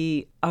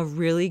be a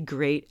really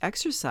great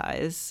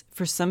exercise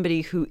for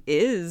somebody who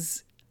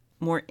is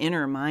more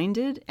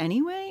inner-minded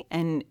anyway,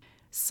 and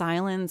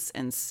silence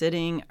and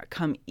sitting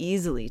come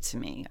easily to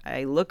me.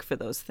 I look for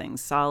those things,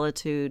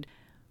 solitude.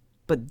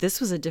 But this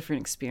was a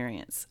different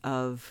experience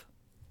of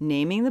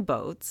naming the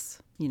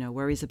boats,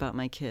 worries about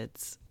my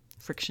kids,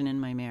 friction in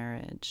my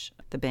marriage,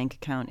 the bank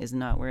account is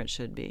not where it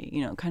should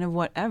be, kind of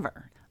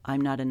whatever.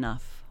 I'm not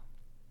enough.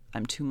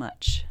 I'm too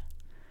much.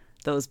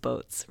 Those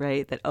boats,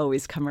 right, that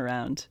always come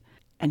around.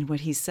 And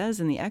what he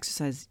says in the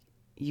exercise,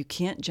 you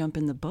can't jump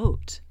in the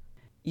boat.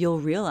 You'll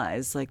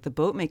realize, like, the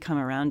boat may come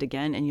around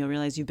again, and you'll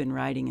realize you've been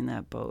riding in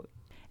that boat.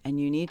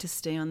 And you need to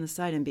stay on the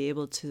side and be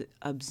able to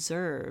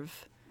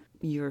observe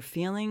your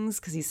feelings,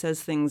 because he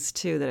says things,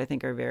 too, that I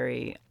think are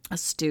very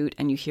astute,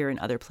 and you hear in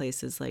other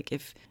places, like,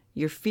 if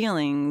your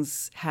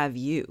feelings have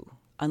you,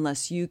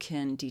 unless you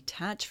can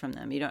detach from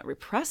them. You don't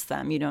repress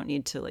them. You don't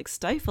need to like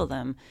stifle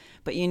them,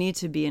 but you need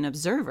to be an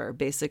observer,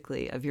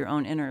 basically, of your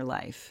own inner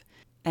life.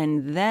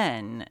 And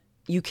then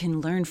you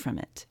can learn from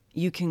it.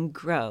 You can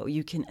grow.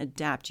 You can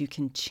adapt. You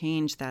can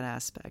change that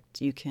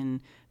aspect. You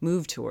can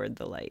move toward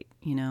the light,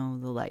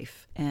 the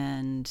life.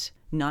 And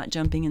not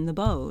jumping in the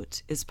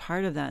boat is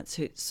part of that.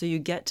 So you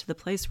get to the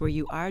place where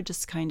you are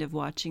just kind of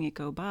watching it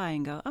go by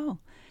and go, oh,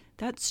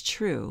 that's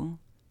true,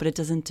 but it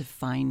doesn't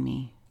define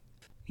me.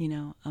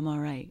 I'm all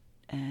right.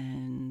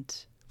 And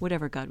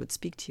whatever God would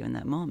speak to you in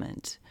that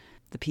moment,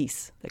 the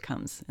peace that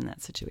comes in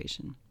that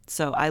situation.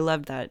 So I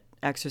loved that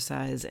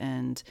exercise.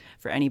 And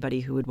for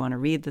anybody who would want to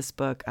read this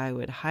book, I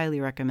would highly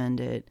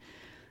recommend it.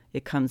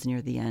 It comes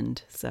near the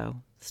end, so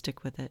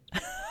stick with it.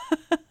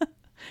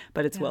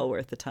 But it's well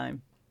worth the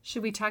time.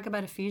 Should we talk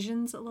about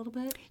Ephesians a little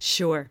bit?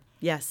 Sure.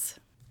 Yes.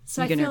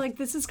 So I feel like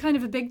this is kind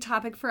of a big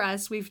topic for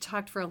us. We've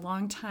talked for a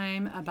long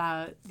time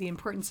about the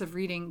importance of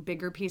reading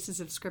bigger pieces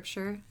of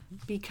Scripture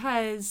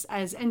because,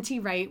 as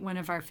N.T. Wright, one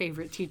of our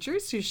favorite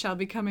teachers, who shall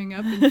be coming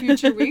up in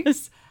future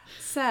weeks,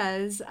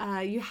 says,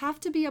 you have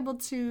to be able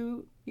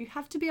to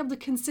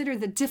consider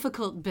the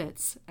difficult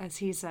bits, as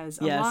he says,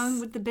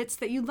 along with the bits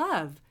that you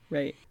love.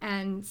 Right.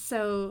 And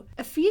so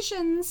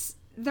Ephesians,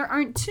 there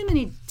aren't too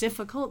many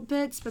difficult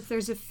bits, but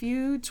there's a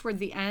few toward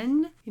the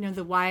end.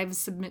 The wives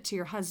submit to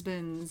your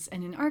husbands.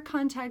 And in our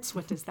context,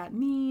 what does that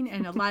mean?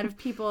 And a lot of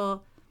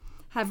people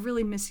have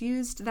really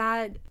misused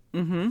that.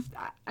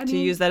 Mm-hmm. To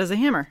use that as a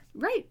hammer.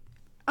 Right.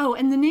 Oh,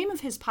 and the name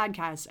of his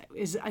podcast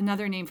is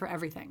another name for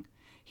everything.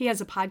 He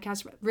has a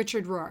podcast,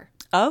 Richard Rohr.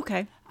 Oh,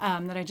 okay.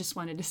 That I just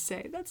wanted to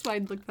say. That's why I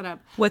looked that up.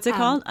 What's it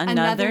called?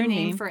 Another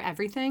name for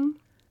everything.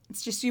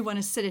 It's just you want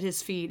to sit at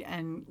his feet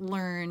and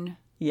learn.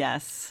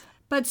 Yes.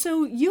 But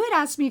so you had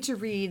asked me to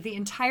read the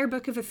entire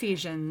book of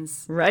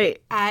Ephesians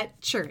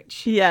at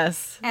church.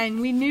 Yes.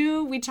 And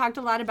we talked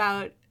a lot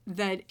about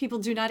that people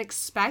do not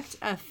expect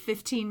a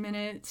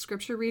 15-minute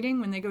scripture reading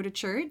when they go to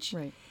church.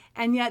 Right.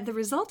 And yet the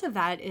result of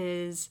that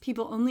is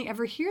people only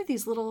ever hear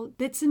these little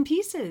bits and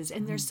pieces,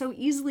 and they're so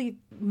easily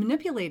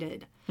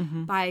manipulated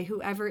by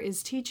whoever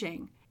is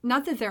teaching.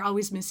 Not that they're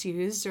always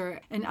misused,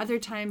 and other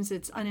times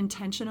it's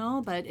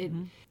unintentional, but it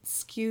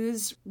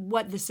skews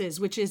what this is,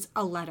 which is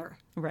a letter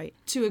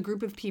to a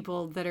group of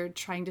people that are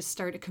trying to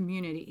start a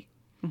community.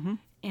 Mm-hmm.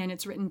 And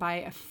it's written by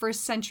a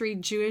first century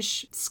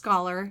Jewish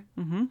scholar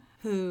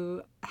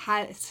who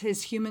has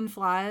his human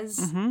flaws.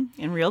 Mm-hmm.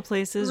 In real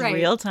places,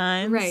 real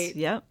times. Right.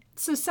 Yep.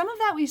 So some of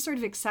that we sort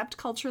of accept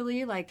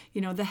culturally, like,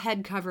 the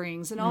head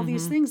coverings and all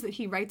these things that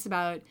he writes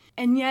about.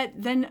 And yet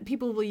then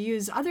people will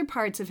use other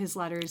parts of his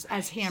letters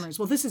as hammers.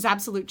 Well, this is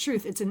absolute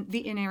truth. It's in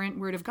the inerrant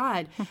word of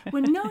God.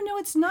 When no,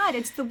 it's not.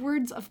 It's the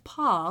words of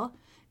Paul,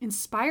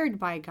 inspired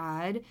by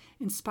God,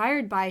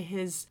 inspired by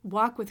his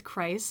walk with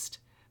Christ,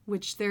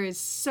 which there is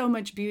so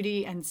much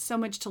beauty and so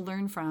much to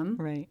learn from.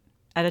 Right.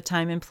 At a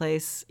time and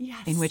place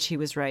in which he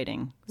was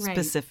writing,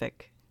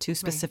 specific to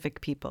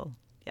specific people.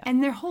 Yeah.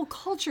 And their whole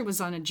culture was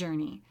on a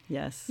journey.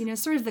 Yes.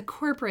 Sort of the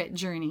corporate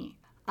journey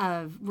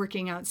of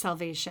working out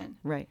salvation.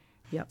 Right.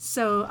 Yep.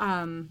 So,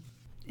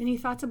 any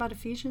thoughts about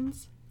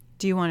Ephesians?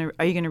 Are you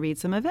going to read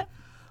some of it?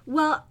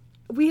 Well,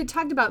 we had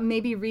talked about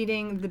maybe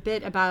reading the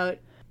bit about,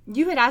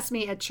 you had asked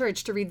me at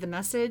church to read the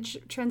Message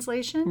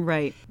translation.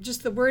 Right.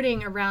 Just the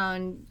wording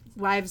around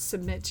wives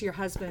submit to your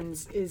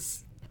husbands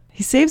is...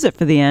 He saves it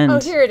for the end.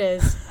 Oh, here it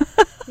is.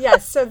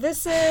 Yes, so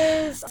this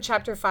is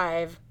chapter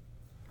 5.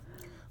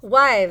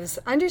 Wives,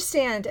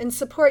 understand and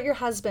support your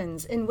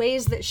husbands in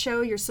ways that show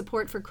your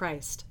support for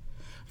Christ.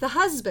 The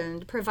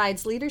husband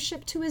provides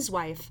leadership to his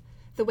wife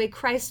the way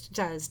Christ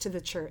does to the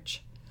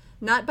church,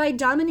 not by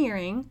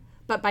domineering,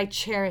 but by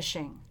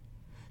cherishing.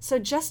 So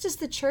just as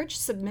the church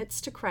submits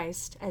to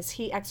Christ as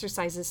he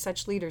exercises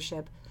such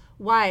leadership,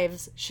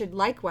 wives should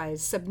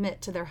likewise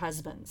submit to their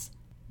husbands.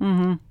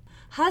 Mm-hmm.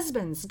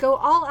 Husbands, go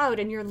all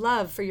out in your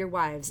love for your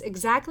wives,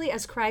 exactly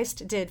as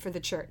Christ did for the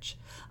church,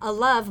 a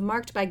love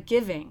marked by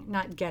giving,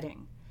 not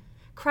getting.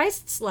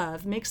 Christ's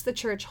love makes the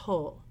church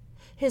whole.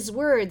 His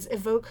words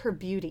evoke her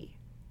beauty.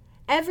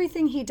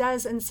 Everything he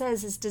does and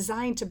says is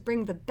designed to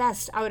bring the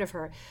best out of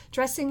her,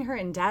 dressing her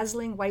in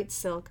dazzling white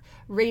silk,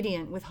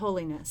 radiant with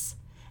holiness.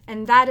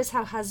 And that is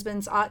how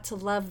husbands ought to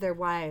love their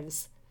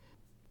wives.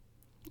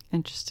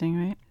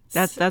 Interesting, right?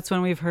 That's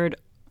when we've heard,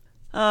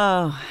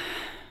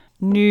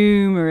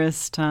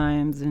 numerous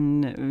times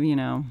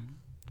in,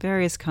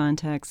 various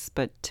contexts,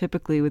 but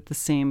typically with the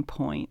same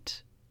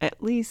point.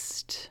 At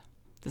least,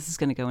 this is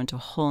going to go into a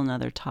whole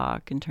nother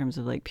talk in terms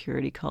of like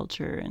purity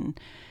culture and,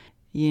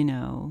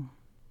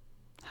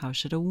 how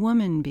should a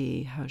woman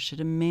be? How should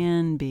a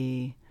man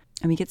be?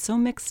 And we get so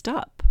mixed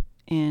up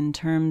in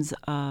terms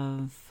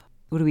of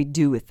what do we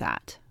do with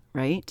that,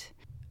 right?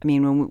 I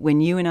mean, when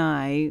you and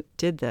I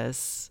did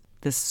this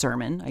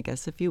sermon, I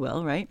guess, if you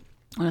will, right,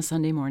 on a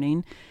Sunday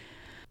morning,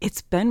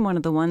 it's been one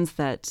of the ones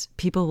that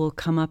people will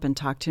come up and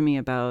talk to me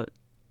about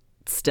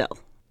still.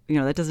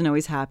 That doesn't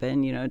always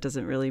happen. It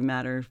doesn't really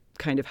matter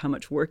kind of how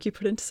much work you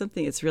put into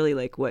something. It's really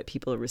like what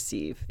people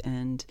receive.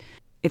 And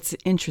it's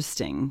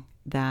interesting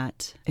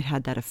that it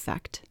had that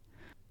effect.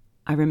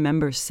 I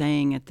remember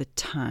saying at the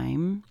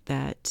time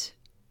that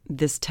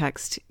this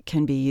text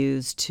can be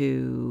used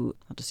to,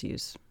 I'll just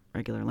use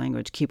regular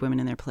language, keep women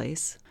in their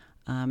place.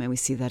 And we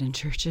see that in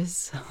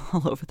churches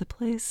all over the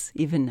place,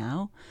 even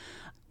now.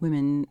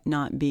 Women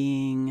not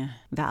being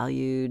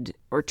valued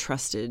or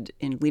trusted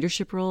in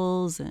leadership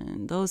roles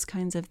and those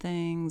kinds of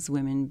things.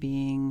 Women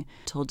being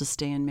told to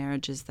stay in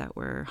marriages that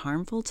were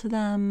harmful to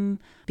them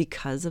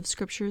because of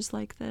scriptures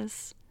like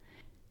this.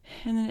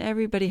 And then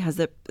everybody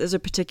there's a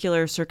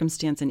particular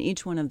circumstance in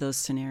each one of those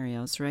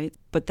scenarios, right?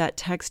 But that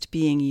text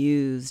being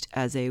used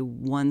as a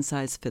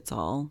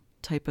one-size-fits-all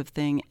type of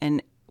thing.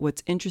 And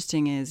what's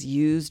interesting is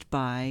used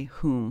by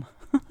whom?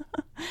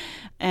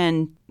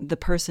 And the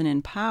person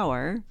in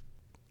power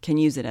can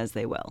use it as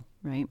they will,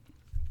 right?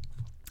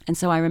 And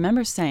so I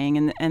remember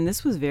saying, and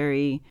this was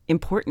very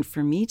important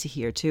for me to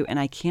hear too, and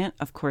I can't,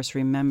 of course,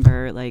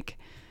 remember, like,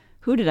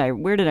 where did I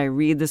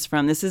read this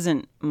from? This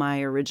isn't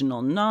my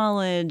original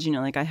knowledge,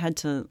 I had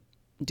to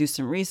do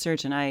some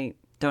research, and I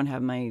don't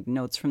have my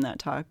notes from that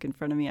talk in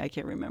front of me. I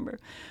can't remember.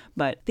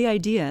 But the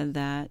idea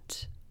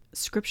that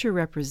Scripture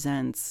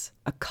represents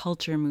a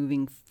culture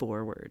moving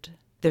forward,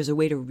 there's a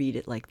way to read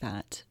it like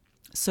that.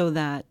 So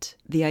that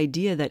the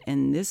idea that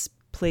in this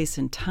place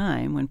and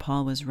time when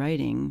Paul was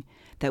writing,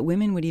 that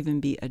women would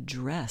even be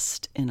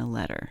addressed in a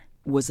letter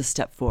was a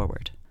step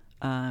forward,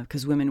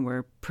 because women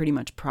were pretty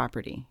much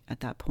property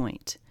at that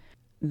point.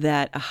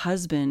 That a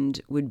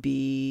husband would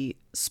be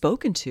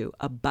spoken to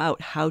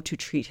about how to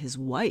treat his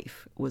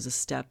wife was a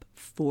step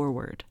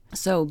forward.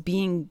 So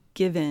being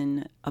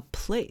given a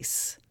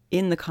place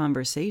in the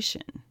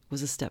conversation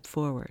was a step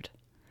forward.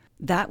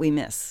 That we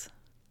miss,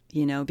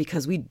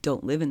 because we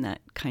don't live in that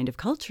kind of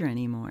culture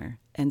anymore.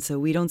 And so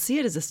we don't see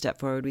it as a step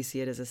forward, we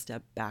see it as a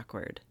step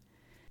backward.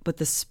 But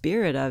the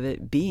spirit of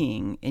it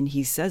being, and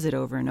he says it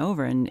over and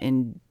over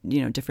in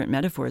different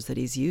metaphors that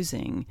he's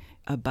using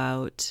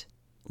about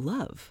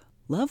love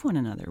one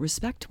another,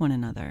 respect one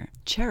another,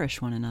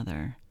 cherish one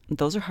another.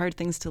 Those are hard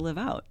things to live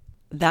out.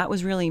 That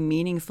was really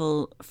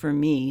meaningful for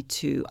me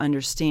to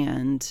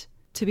understand,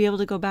 to be able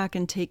to go back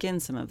and take in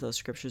some of those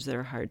scriptures that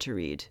are hard to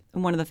read.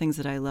 And one of the things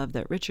that I love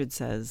that Richard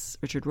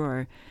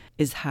Rohr,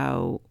 is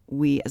how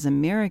we as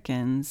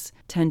Americans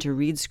tend to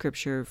read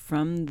scripture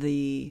from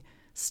the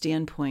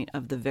standpoint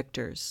of the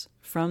victors,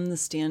 from the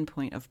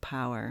standpoint of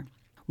power,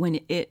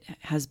 when it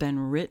has been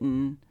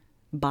written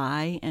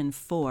by and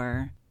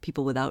for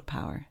people without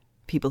power,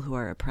 people who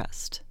are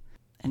oppressed.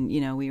 And,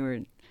 we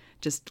were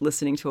just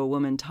listening to a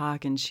woman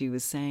talk, and she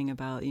was saying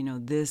about,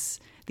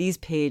 these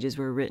pages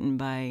were written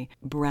by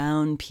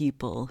brown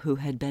people who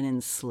had been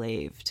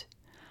enslaved.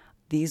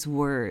 These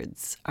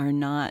words are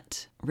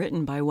not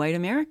written by white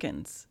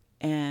Americans,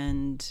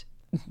 and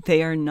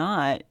they are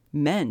not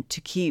meant to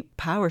keep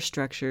power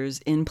structures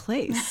in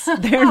place.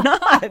 They're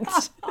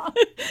not.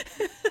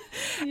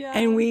 Yeah.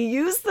 And we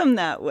use them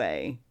that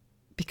way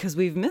because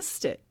we've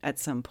missed it at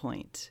some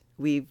point.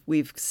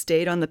 We've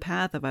stayed on the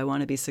path of I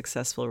want to be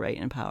successful, right,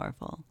 and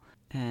powerful.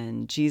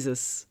 And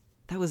Jesus,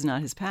 that was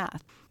not his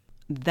path.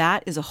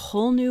 That is a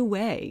whole new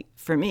way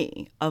for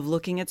me of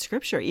looking at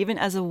scripture, even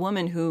as a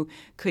woman who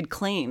could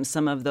claim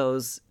some of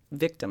those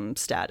victim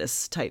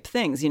status type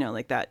things,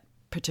 like that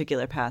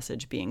particular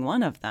passage being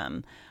one of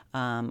them.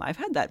 I've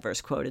had that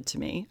verse quoted to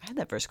me. I had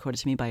that verse quoted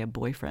to me by a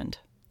boyfriend.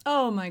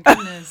 Oh, my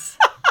goodness.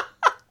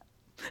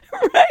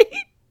 Right?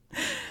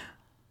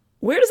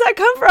 Where does that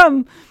come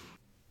from?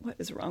 What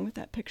is wrong with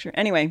that picture?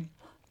 Anyway.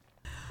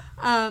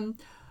 I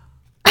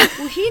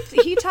Well,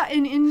 he taught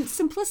in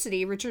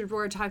Simplicity. Richard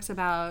Rohr talks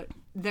about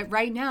that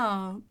right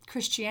now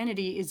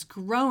Christianity is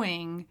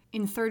growing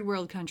in third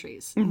world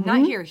countries,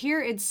 not here.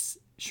 Here it's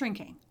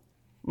shrinking,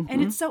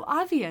 and it's so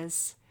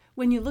obvious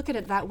when you look at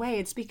it that way.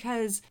 It's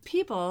because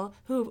people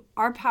who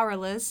are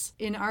powerless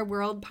in our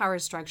world power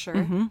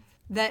structure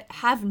that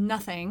have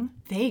nothing,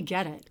 they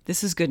get it.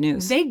 This is good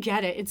news. They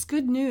get it. It's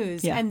good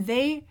news. Yeah. And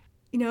they,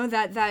 you know,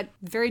 that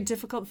very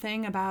difficult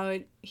thing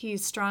about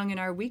he's strong in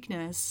our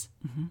weakness,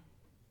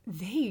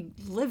 they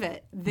live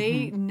it.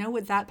 They know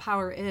what that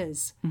power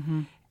is.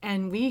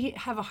 And we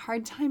have a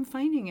hard time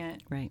finding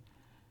it. Right.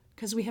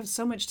 Because we have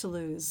so much to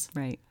lose.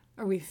 Right.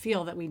 Or we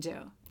feel that we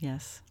do.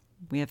 Yes.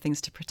 We have things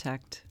to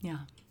protect. Yeah.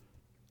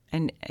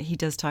 And he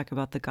does talk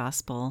about the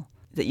gospel,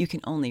 that you can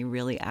only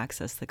really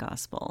access the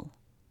gospel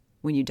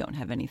when you don't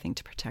have anything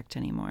to protect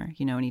anymore.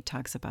 You know, and he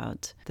talks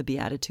about the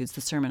Beatitudes,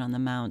 the Sermon on the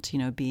Mount, you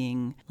know,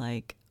 being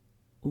like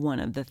one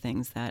of the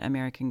things that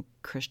American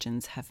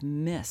Christians have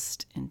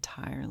missed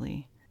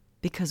entirely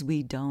because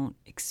we don't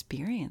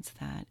experience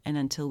that. And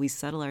until we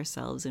settle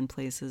ourselves in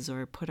places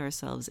or put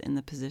ourselves in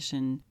the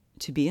position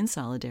to be in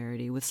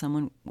solidarity with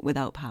someone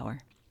without power,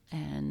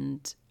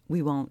 and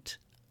we won't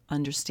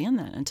understand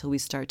that until we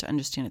start to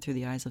understand it through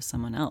the eyes of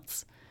someone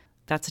else.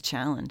 That's a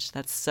challenge.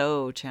 That's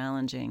so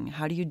challenging.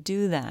 How do you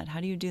do that? How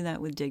do you do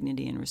that with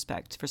dignity and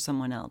respect for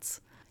someone else?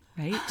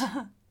 Right?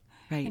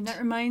 Right. And that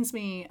reminds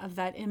me of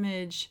that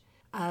image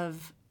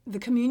of the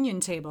communion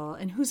table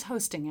and who's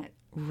hosting it.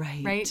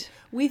 Right. Right?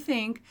 We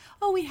think,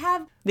 oh, we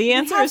have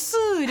answers.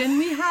 food and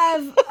we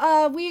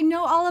have we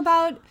know all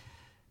about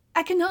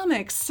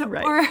economics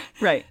or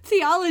Right.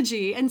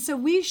 theology. And so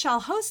we shall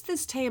host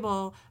this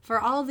table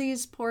for all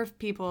these poor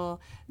people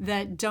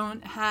that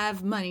don't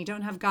have money,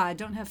 don't have God,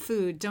 don't have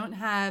food, don't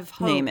have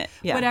hope. Name it.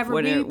 Yeah. Whatever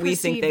we think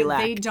perceive they that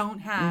lack. they don't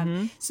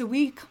have. So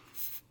we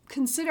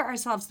consider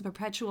ourselves the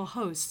perpetual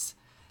hosts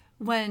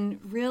when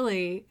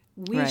really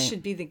we Right.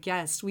 should be the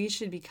guest. We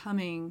should be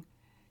coming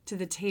to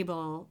the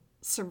table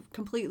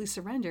completely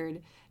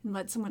surrendered and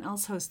let someone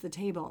else host the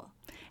table.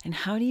 And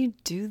how do you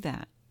do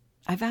that?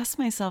 I've asked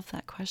myself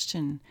that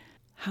question.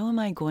 How am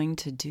I going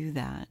to do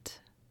that?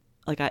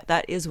 Like,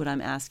 that is what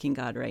I'm asking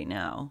God right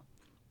now.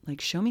 Like,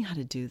 show me how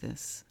to do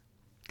this,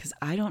 because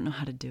I don't know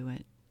how to do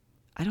it.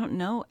 I don't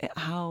know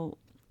how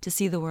to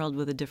see the world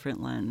with a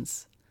different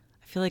lens.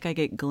 I feel like I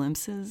get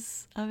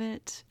glimpses of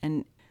it.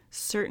 And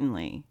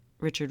certainly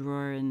Richard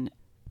Rohr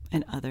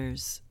and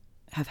others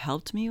have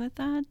helped me with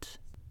that.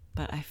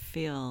 But I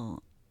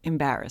feel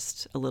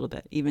embarrassed a little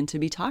bit, even to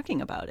be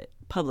talking about it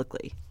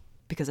publicly,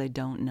 because I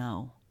don't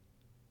know.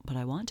 But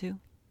I want to.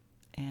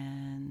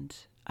 And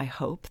I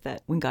hope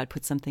that when God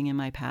puts something in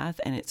my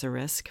path and it's a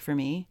risk for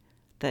me,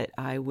 that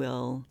I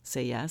will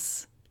say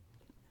yes.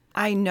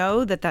 I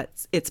know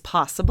that it's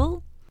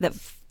possible that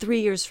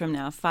 3 years from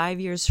now, 5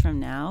 years from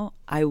now,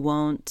 I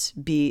won't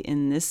be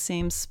in this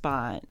same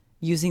spot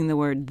using the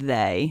word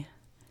they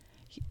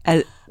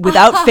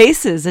without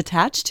faces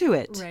attached to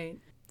it. Right.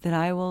 That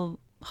I will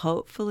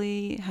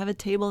hopefully have a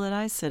table that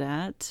I sit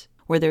at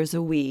where there's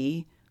a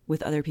we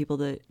with other people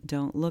that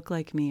don't look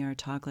like me or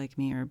talk like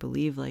me or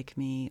believe like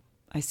me.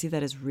 I see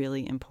that as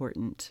really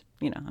important.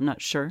 You know, I'm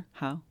not sure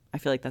how. I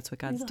feel like that's what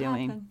God's It'll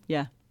doing. happen.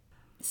 Yeah.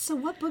 So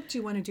what book do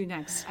you want to do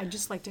next? I'd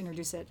just like to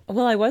introduce it.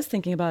 Well, I was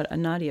thinking about a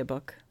Nadia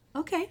book.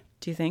 Okay,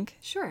 Do you think?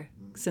 sure.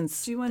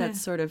 Since Do you wanna- that's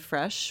sort of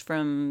fresh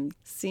from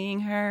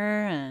seeing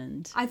her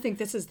and... I think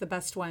this is the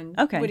best one.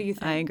 Okay. What do you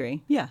think? I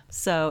agree. Yeah.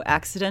 So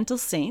Accidental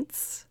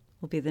Saints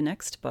will be the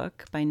next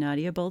book by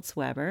Nadia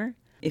Bolz-Weber.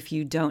 If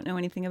you don't know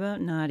anything about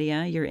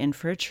Nadia, you're in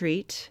for a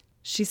treat.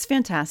 She's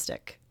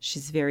fantastic.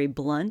 She's very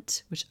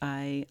blunt, which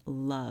I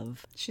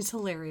love. She's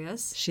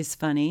hilarious. She's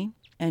funny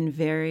and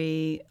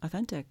very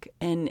authentic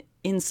and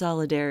in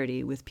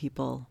solidarity with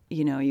people.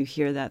 You know, you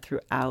hear that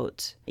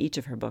throughout each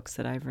of her books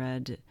that I've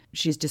read.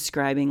 She's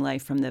describing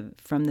life from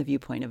the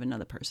viewpoint of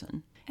another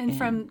person. And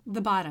from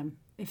the bottom,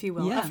 if you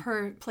will, Yeah. of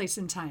her place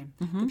in time.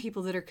 The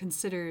people that are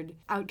considered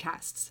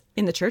outcasts.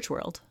 In the church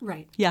world.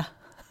 Right. Yeah.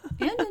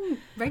 And in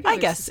regular I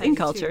guess society, in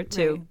culture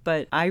too. Right.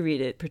 But I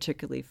read it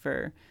particularly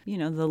for, you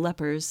know, the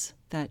lepers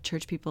that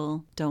church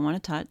people don't want to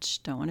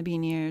touch, don't want to be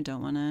near,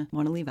 don't want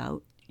to leave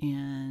out.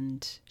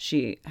 And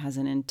she has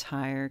an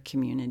entire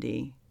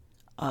community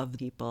of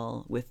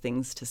people with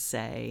things to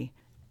say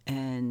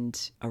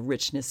and a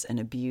richness and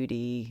a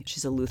beauty.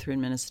 She's a Lutheran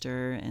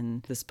minister,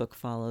 and this book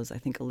follows, I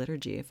think, a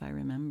liturgy, if I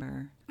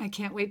remember. I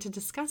can't wait to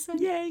discuss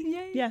it. Yay,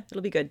 yay. Yeah,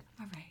 it'll be good.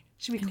 All right.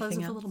 Should we close Anything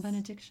with a little else?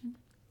 benediction?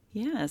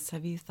 Yes.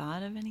 Have you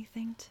thought of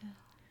anything to...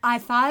 I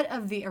thought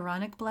of the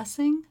Aaronic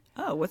blessing.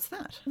 Oh, what's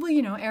that? Well,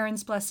 you know,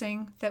 Aaron's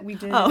blessing that we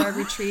did Oh. at our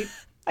retreat.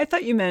 I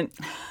thought you meant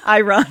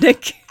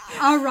ironic.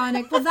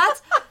 Aaronic. Well,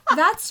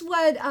 that's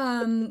what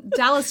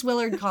Dallas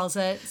Willard calls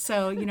it.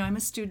 So, you know, I'm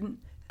a student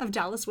of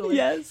Dallas Willard.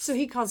 Yes. So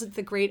he calls it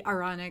the Great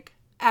Aaronic.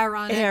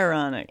 Aaronic.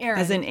 Aaronic. Aaron.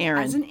 As in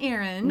Aaron. As in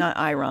Aaron. Not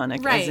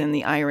ironic, Right. as in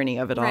the irony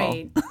of it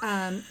Right.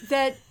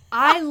 That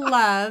I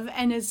love,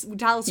 and as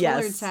Dallas Yes.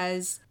 Willard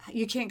says,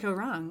 you can't go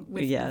wrong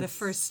with Yes. the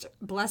first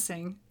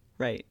blessing. all.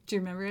 Right. Do you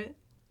remember it?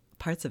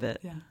 parts of it.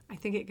 Yeah. I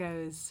think it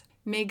goes,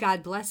 may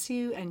God bless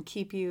you and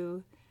keep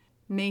you.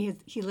 May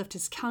he lift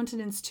his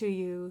countenance to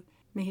you.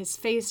 May his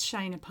face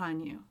shine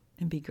upon you.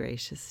 And be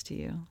gracious to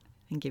you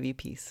and give you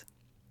peace.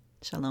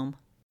 Shalom.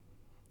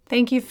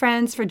 Thank you,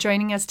 friends, for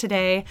joining us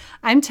today.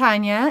 I'm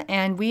Tanya,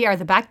 and we are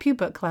the Back Pew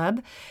Book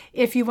Club.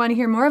 If you want to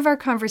hear more of our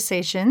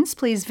conversations,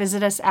 please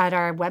visit us at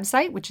our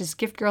website, which is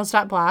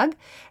giftgirls.blog.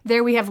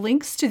 There we have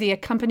links to the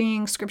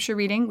accompanying scripture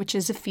reading, which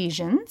is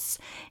Ephesians.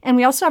 And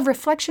we also have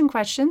reflection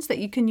questions that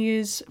you can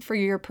use for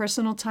your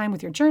personal time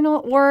with your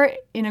journal or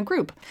in a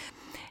group.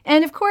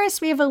 And of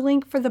course, we have a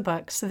link for the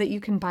book so that you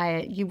can buy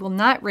it. You will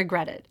not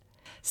regret it.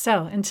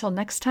 So until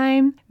next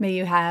time, may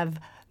you have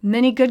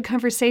many good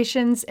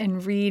conversations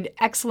and read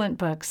excellent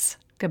books.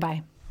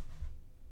 Goodbye.